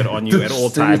have to have it on you at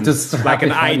all times, like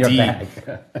an ID.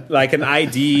 Like an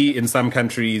ID in some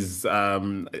countries. I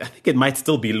think it might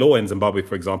still be law in Zimbabwe,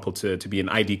 for example, to be an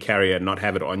ID carrier and not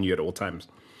have it on you at all times.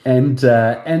 And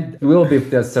we'll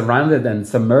be surrounded and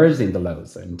submerged in the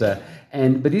laws.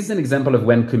 But this is an example of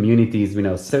when communities,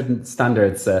 certain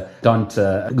standards don't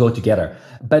go together.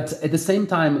 But at the same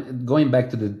time, going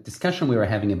back to the discussion we were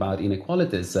having about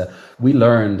inequalities, we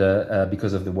learned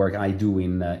because of the work I do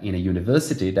in a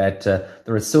university that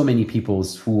there are so many people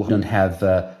who don't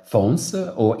have phones,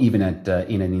 or even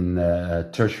in a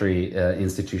tertiary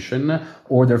institution,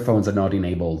 or their phones are not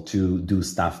enabled to do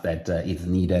stuff that is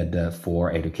needed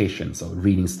for education. So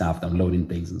reading stuff, downloading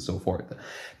things, and so forth.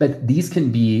 But these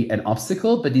can be an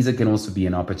obstacle, but these can also be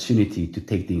an opportunity to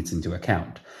take things into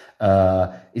account.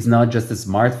 It's not just a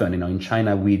smartphone. In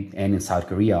China and in South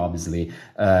Korea, obviously,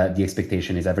 the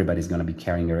expectation is everybody's going to be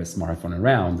carrying a smartphone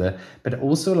around. But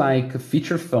also, like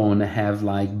feature phone have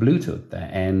like Bluetooth,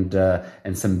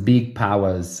 and some big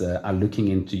powers are looking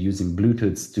into using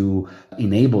Bluetooth to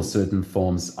enable certain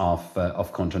forms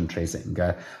of content tracing.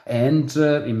 And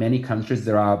in many countries,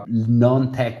 there are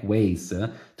non-tech ways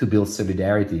to to build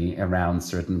solidarity around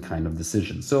certain kind of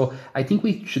decisions. So I think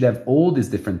we should have all these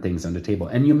different things on the table.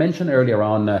 And you mentioned earlier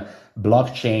on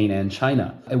blockchain and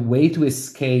China, a way to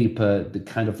escape the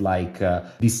kind of like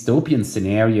dystopian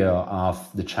scenario of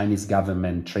the Chinese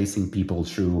government tracing people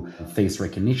through face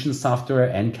recognition software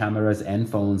and cameras and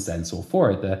phones and so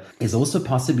forth is also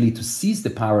possibly to seize the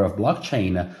power of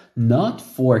blockchain, not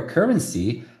for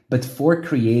currency, but for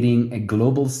creating a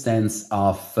global sense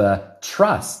of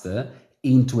trust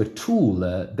into a tool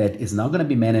that is not going to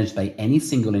be managed by any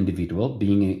single individual,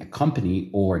 being a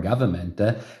company or a government,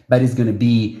 but is going to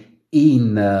be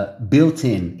built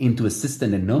into a system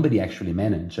that nobody actually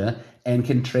manages and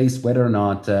can trace whether or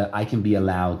not I can be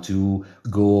allowed to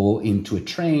go into a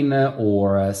train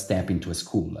or step into a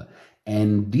school.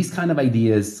 And these kind of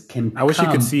ideas can I wish you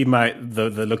could see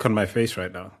the look on my face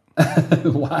right now.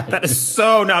 Why? That is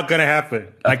so not going to happen.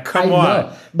 Like, come on.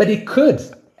 Know, but it could.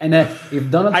 And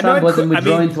if Donald Trump wasn't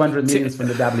withdrawing 200 million from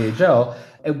the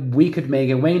WHO, we could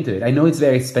make a way into it. I know it's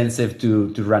very expensive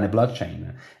to run a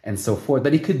blockchain and so forth,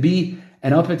 but it could be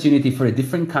an opportunity for a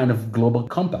different kind of global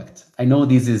compact. I know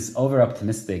this is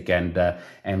over-optimistic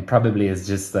and probably is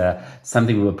just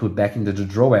something we will put back into the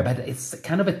drawer, but it's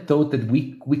kind of a thought that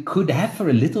we could have for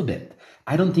a little bit.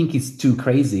 I don't think it's too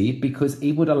crazy because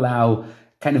it would allow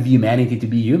kind of humanity to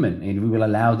be human, and we will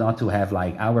allow not to have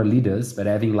like our leaders, but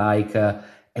having like a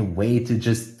way to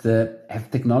just have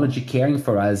technology caring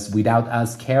for us without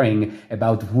us caring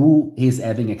about who is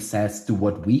having access to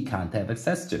what we can't have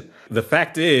access to. The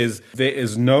fact is, there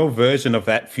is no version of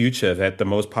that future that the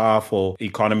most powerful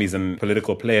economies and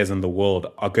political players in the world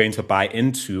are going to buy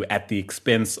into at the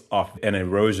expense of an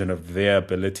erosion of their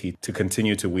ability to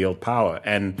continue to wield power.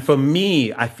 And for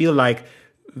me, I feel like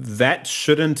that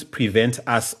shouldn't prevent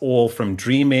us all from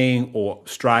dreaming or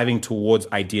striving towards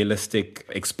idealistic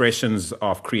expressions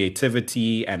of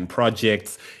creativity and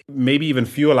projects, maybe even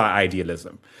fuel our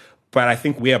idealism. But I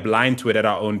think we are blind to it at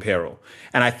our own peril.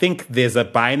 And I think there's a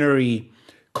binary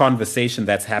conversation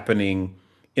that's happening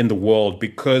in the world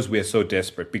because we're so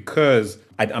desperate, because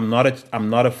I'm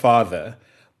not a father,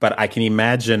 but I can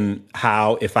imagine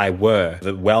how, if I were,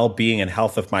 the well-being and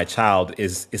health of my child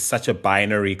is such a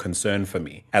binary concern for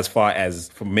me. As far as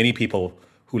for many people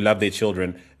who love their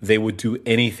children, they would do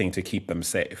anything to keep them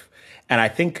safe. And I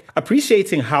think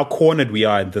appreciating how cornered we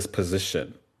are in this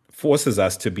position forces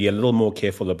us to be a little more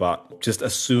careful about just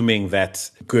assuming that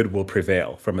good will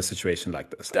prevail from a situation like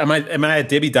this. Am I a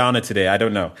Debbie Downer today? I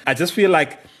don't know. I just feel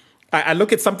like I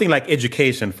look at something like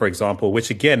education, for example, which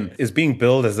again is being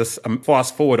billed as this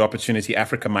fast forward opportunity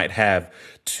Africa might have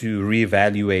to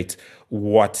reevaluate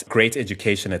what great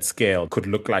education at scale could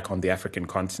look like on the African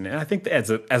continent. And I think as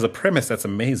a premise, that's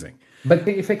amazing. But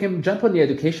if I can jump on the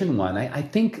education one, I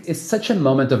think it's such a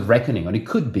moment of reckoning, or it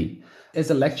could be. As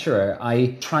a lecturer,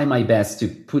 I try my best to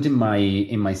put in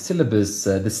my syllabus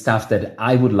the stuff that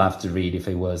I would love to read if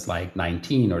I was like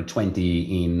 19 or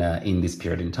 20 in this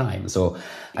period in time. So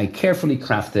I carefully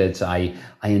craft it. I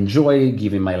enjoy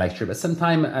giving my lecture, but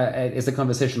sometimes as a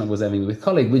conversation I was having with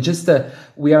colleagues,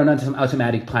 we are not an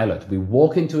automatic pilot. We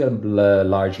walk into a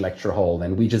large lecture hall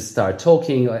and we just start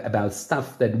talking about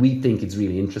stuff that we think is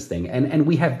really interesting, and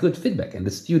we have good feedback, and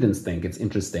the students think it's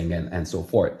interesting and so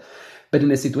forth. But in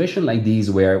a situation like this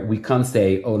where we can't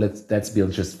say, oh, let's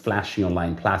build just flashy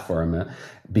online platform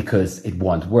because it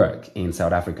won't work in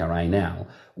South Africa right now,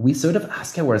 we sort of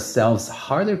ask ourselves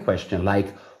harder question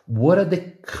like, what are the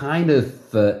kind of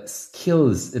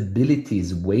skills,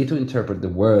 abilities, way to interpret the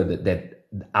world that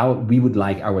we would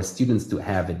like our students to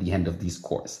have at the end of this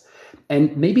course?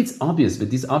 And maybe it's obvious,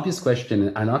 but these obvious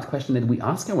questions are not questions that we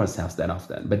ask ourselves that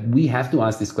often. But we have to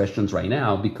ask these questions right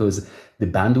now because the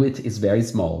bandwidth is very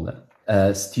small.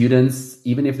 Students,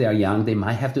 even if they are young, they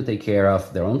might have to take care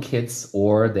of their own kids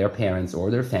or their parents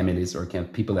or their families or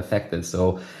people affected.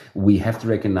 So we have to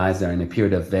recognize they're in a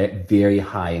period of very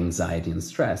high anxiety and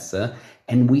stress.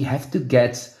 And we have to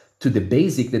get to the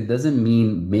basic. That doesn't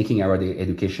mean making our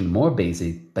education more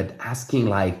basic, but asking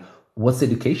like, what's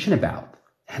education about?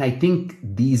 And I think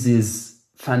this is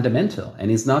fundamental.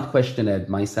 And it's not a question that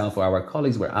myself or our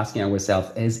colleagues were asking ourselves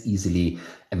as easily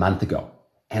a month ago.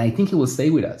 And I think it will stay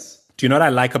with us. Do you know what I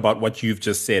like about what you've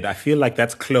just said? I feel like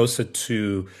that's closer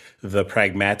to the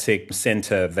pragmatic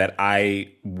center that I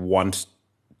want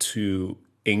to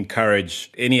encourage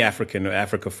any African or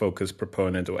Africa-focused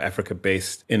proponent or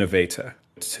Africa-based innovator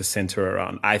to center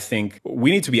around. I think we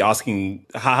need to be asking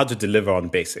how to deliver on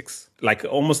basics, like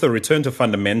almost a return to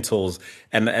fundamentals.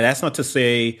 And that's not to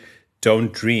say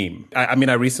don't dream. I mean,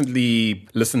 I recently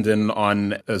listened in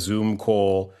on a Zoom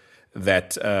call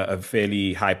that a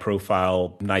fairly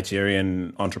high-profile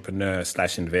Nigerian entrepreneur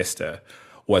 / investor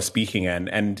was speaking,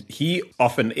 and he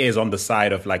often is on the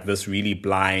side of like this really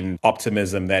blind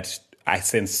optimism that I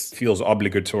sense feels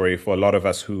obligatory for a lot of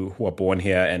us who are born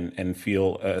here and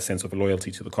feel a sense of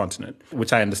loyalty to the continent,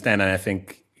 which I understand and I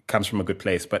think comes from a good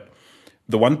place. But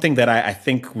the one thing that I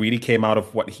think really came out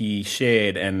of what he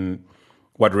shared and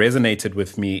what resonated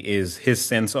with me is his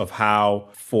sense of how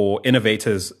for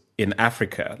innovators in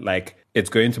Africa, like it's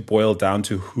going to boil down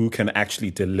to who can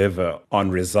actually deliver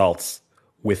on results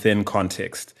within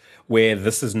context, where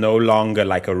this is no longer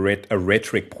like a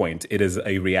rhetoric point, it is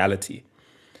a reality.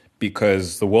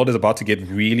 Because the world is about to get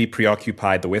really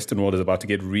preoccupied, the Western world is about to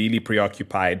get really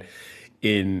preoccupied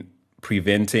in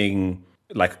preventing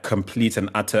like complete and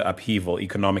utter upheaval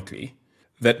economically,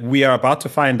 that we are about to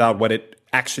find out what it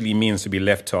actually means to be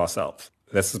left to ourselves.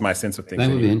 This is my sense of things.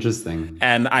 That would be interesting.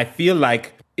 And I feel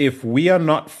like if we are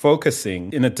not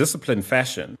focusing in a disciplined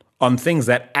fashion on things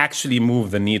that actually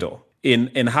move the needle,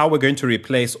 in how we're going to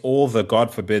replace all the,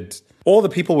 God forbid, all the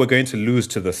people we're going to lose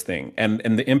to this thing and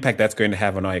the impact that's going to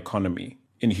have on our economy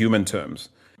in human terms.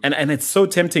 And it's so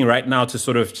tempting right now to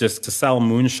sort of just to sell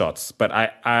moonshots, but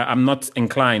I'm not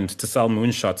inclined to sell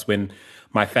moonshots when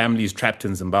my family is trapped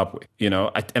in Zimbabwe, you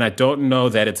know, and I don't know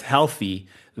that it's healthy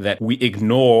that we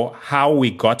ignore how we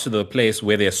got to the place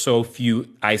where there's so few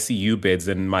ICU beds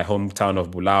in my hometown of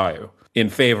Bulawayo in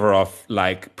favor of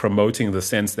like promoting the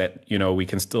sense that, you know, we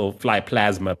can still fly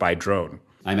plasma by drone.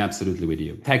 I'm absolutely with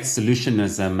you. Tech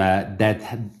solutionism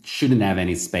that shouldn't have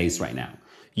any space right now.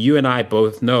 You and I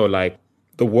both know, like,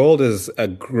 the world is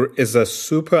a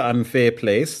super unfair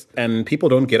place, and people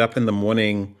don't get up in the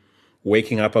morning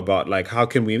waking up about, like, how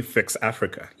can we fix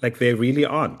Africa? Like, they really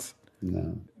aren't.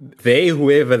 No. They,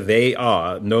 whoever they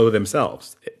are, know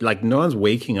themselves. Like, no one's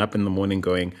waking up in the morning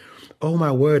going, oh,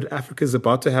 my word, Africa's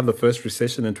about to have the first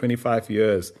recession in 25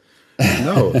 years.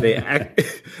 No,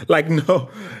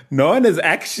 no one is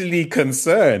actually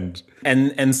concerned.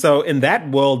 And so in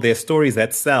that world, there's stories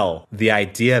that sell the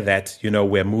idea that, you know,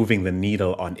 we're moving the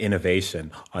needle on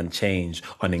innovation, on change,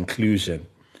 on inclusion.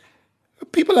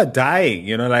 People are dying,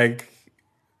 you know, like,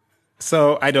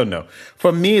 so I don't know.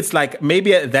 For me, it's like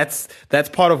maybe that's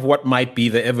part of what might be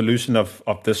the evolution of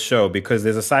this show, because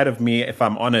there's a side of me, if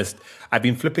I'm honest, I've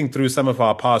been flipping through some of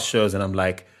our past shows and I'm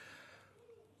like,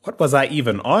 what was I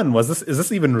even on? Is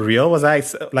this even real?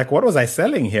 What was I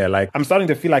selling here? Like, I'm starting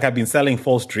to feel like I've been selling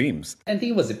false dreams. I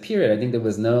think it was a period. I think there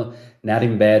was not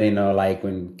in bed, you know, like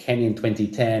when Kenya in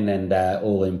 2010 and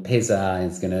all M-Pesa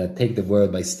is going to take the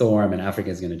world by storm and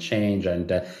Africa is going to change.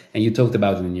 And you talked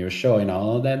about it in your show, you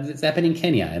know, that it's happening in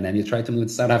Kenya. And then you try to move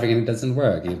to South Africa and it doesn't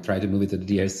work. You try to move it to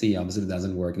the DRC, obviously it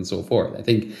doesn't work and so forth. I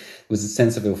think it was a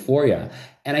sense of euphoria.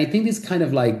 And I think this kind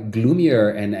of like gloomier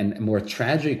and more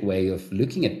tragic way of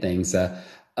looking at things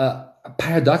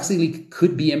paradoxically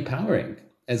could be empowering.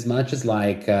 As much as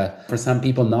like for some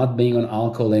people not being on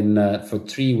alcohol for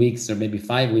 3 weeks or maybe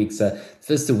 5 weeks,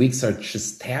 first 2 weeks are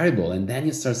just terrible. And then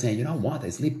you start saying, you know what, I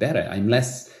sleep better. I'm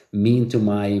less mean to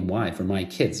my wife or my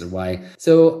kids or why.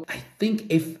 So I think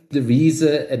if there is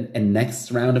a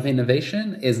next round of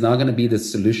innovation, is not going to be the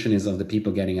solutionism of the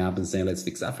people getting up and saying, let's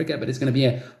fix Africa, but it's going to be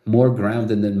a more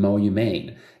grounded and more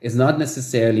humane. It's not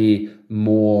necessarily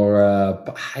more,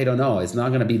 I don't know, it's not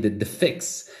going to be the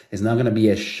fix. It's not going to be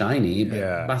as shiny,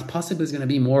 but possibly it's going to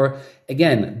be more,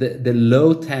 again, the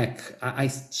low tech. I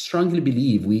strongly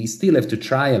believe we still have to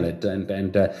trial it.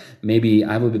 And maybe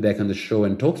I will be back on the show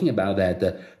and talking about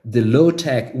that. The low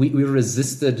tech, we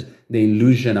resisted the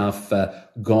illusion of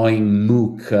going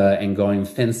MOOC and going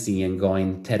fancy and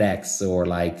going TEDx or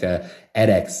like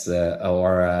edX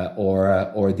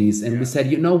or these. And we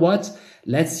said, you know what?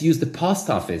 Let's use the post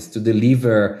office to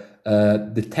deliver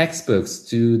the textbooks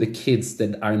to the kids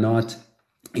that are not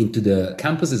into the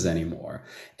campuses anymore.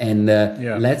 And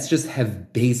let's just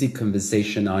have basic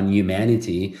conversation on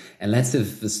humanity. And let's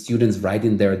have the students write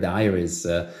in their diaries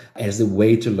as a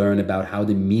way to learn about how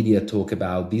the media talk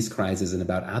about these crises and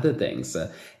about other things.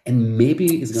 And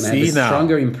maybe it's going to have a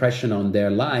stronger impression on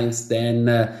their lives than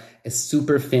a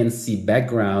super fancy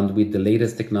background with the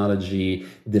latest technology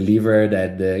delivered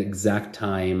at the exact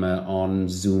time on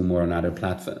Zoom or on other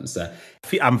platforms.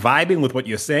 I'm vibing with what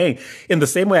you're saying in the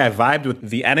same way I vibed with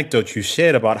the anecdote you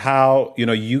shared about how, you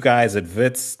know, you guys at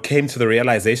WITS came to the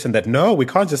realization that, no, we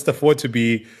can't just afford to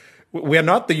be, we're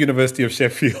not the University of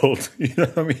Sheffield. You know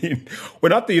what I mean? We're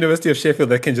not the University of Sheffield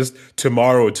that can just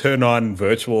tomorrow turn on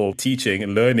virtual teaching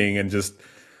and learning and just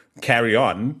carry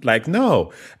on. Like,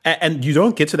 no. And you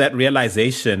don't get to that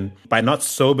realization by not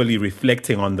soberly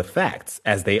reflecting on the facts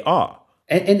as they are.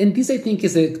 And this, I think,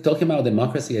 talking about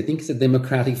democracy, I think is a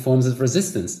democratic forms of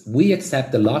resistance. We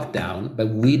accept the lockdown, but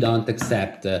we don't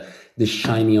accept the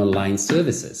shiny online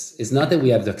services. It's not that we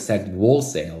have to accept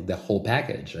wholesale, the whole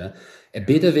package. A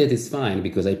bit of it is fine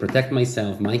because I protect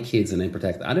myself, my kids, and I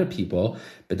protect other people.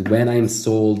 But when I'm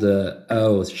sold,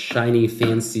 shiny,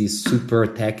 fancy, super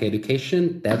tech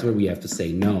education, that's where we have to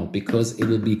say no, because it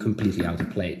will be completely out of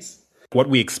place. What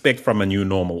we expect from a new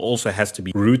normal also has to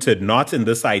be rooted not in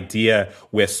this idea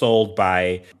we're sold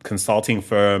by consulting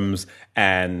firms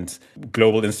and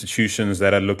global institutions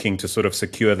that are looking to sort of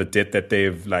secure the debt that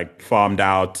they've farmed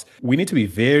out. We need to be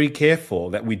very careful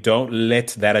that we don't let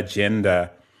that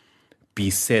agenda be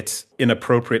set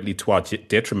inappropriately to our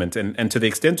detriment. And to the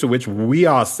extent to which we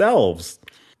ourselves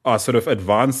are sort of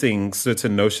advancing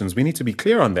certain notions, we need to be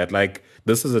clear on that.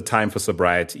 This is a time for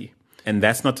sobriety. And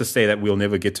that's not to say that we'll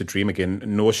never get to dream again,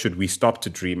 nor should we stop to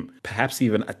dream. Perhaps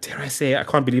even, dare I say, I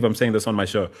can't believe I'm saying this on my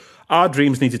show, our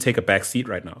dreams need to take a back seat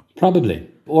right now. Probably.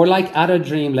 Or other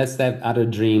dream, let's have other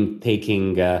dream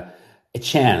taking a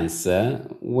chance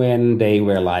when they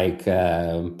were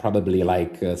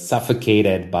probably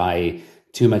suffocated by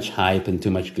too much hype and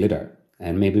too much glitter.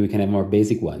 And maybe we can have more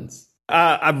basic ones.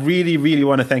 I really, really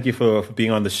want to thank you for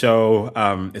being on the show.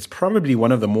 It's probably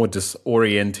one of the more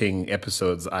disorienting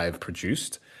episodes I've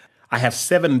produced. I have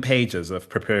 7 pages of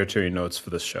preparatory notes for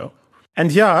this show.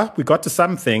 And yeah, we got to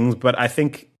some things, but I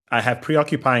think I have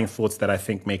preoccupying thoughts that I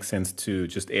think make sense to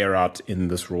just air out in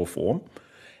this raw form.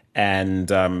 And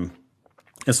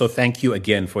so thank you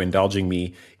again for indulging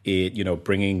me in,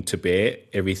 bringing to bear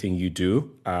everything you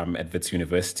do at Wits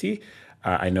University.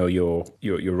 I know your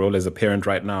role as a parent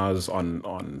right now is on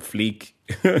fleek.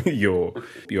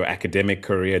 your academic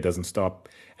career doesn't stop.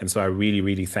 And so I really,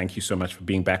 really thank you so much for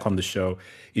being back on the show.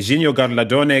 Iginio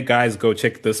Gagliardone, guys, go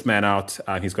check this man out.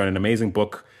 He's got an amazing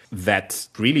book that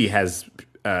really has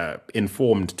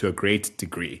informed to a great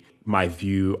degree my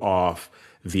view of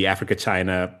the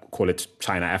Africa-China, call it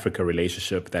China-Africa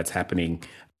relationship that's happening,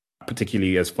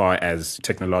 particularly as far as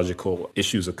technological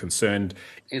issues are concerned.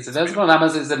 It's available on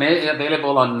Amazon. It's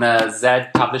available on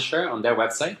Zed Publisher on their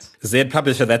website. Zed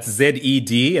Publisher, that's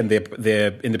ZED, and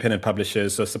they're independent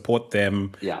publishers, so support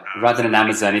them. Yeah, rather than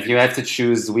Amazon. If you have to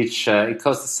choose which, it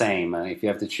costs the same. If you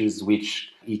have to choose which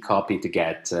e-copy to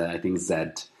get, I think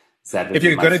Zed if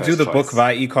you're going to do the choice. book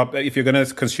via e-copy, if you're going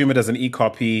to consume it as an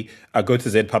e-copy, go to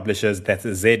Zed Publishers. That's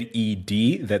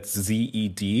ZED. That's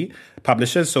ZED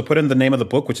Publishers. So put in the name of the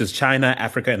book, which is China,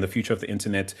 Africa, and the Future of the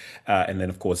Internet. And then,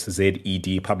 of course,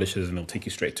 ZED Publishers, and it'll take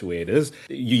you straight to where it is.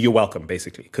 You're welcome,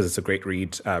 basically, because it's a great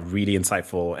read, really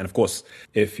insightful. And, of course,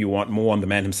 if you want more on the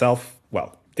man himself,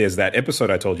 well, there's that episode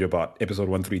I told you about, episode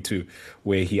 132,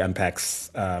 where he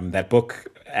unpacks that book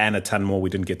and a ton more we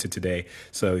didn't get to today.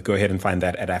 So go ahead and find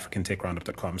that at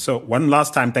africantechroundup.com. So one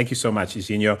last time, thank you so much,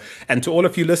 Iginio. And to all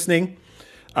of you listening,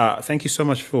 thank you so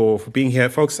much for being here.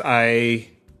 Folks, I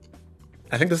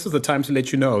think this is the time to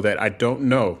let you know that I don't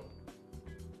know.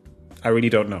 I really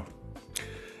don't know.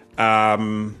 I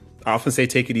often say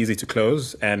take it easy to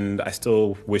close, and I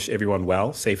still wish everyone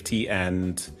well, safety,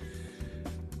 and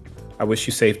I wish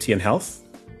you safety and health.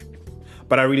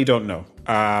 But I really don't know.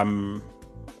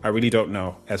 I really don't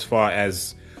know as far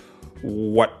as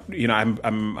what,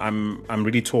 I'm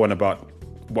really torn about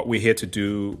what we're here to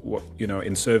do,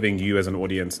 in serving you as an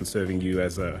audience and serving you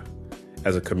as a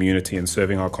community and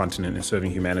serving our continent and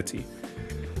serving humanity.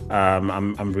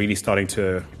 I'm really starting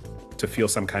to feel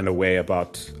some kind of way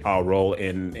about our role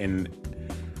in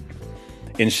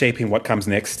shaping what comes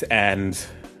next. And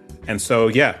so,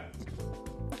 yeah,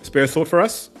 spare a thought for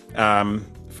us,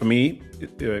 for me,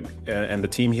 and the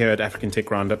team here at African Tech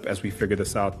Roundup as we figure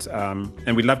this out.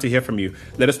 And we'd love to hear from you.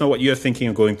 Let us know what you're thinking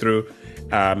of going through.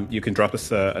 You can drop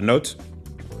us a note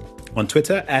on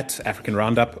Twitter at African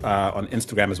Roundup, on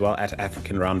Instagram as well at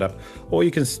African Roundup, or you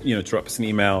can drop us an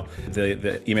email.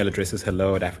 The email address is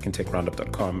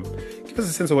hello@africantechroundup.com. Give us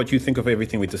a sense of what you think of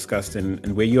everything we discussed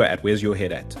and where you're at. Where's your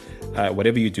head at?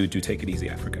 Whatever you do take it easy,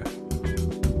 Africa.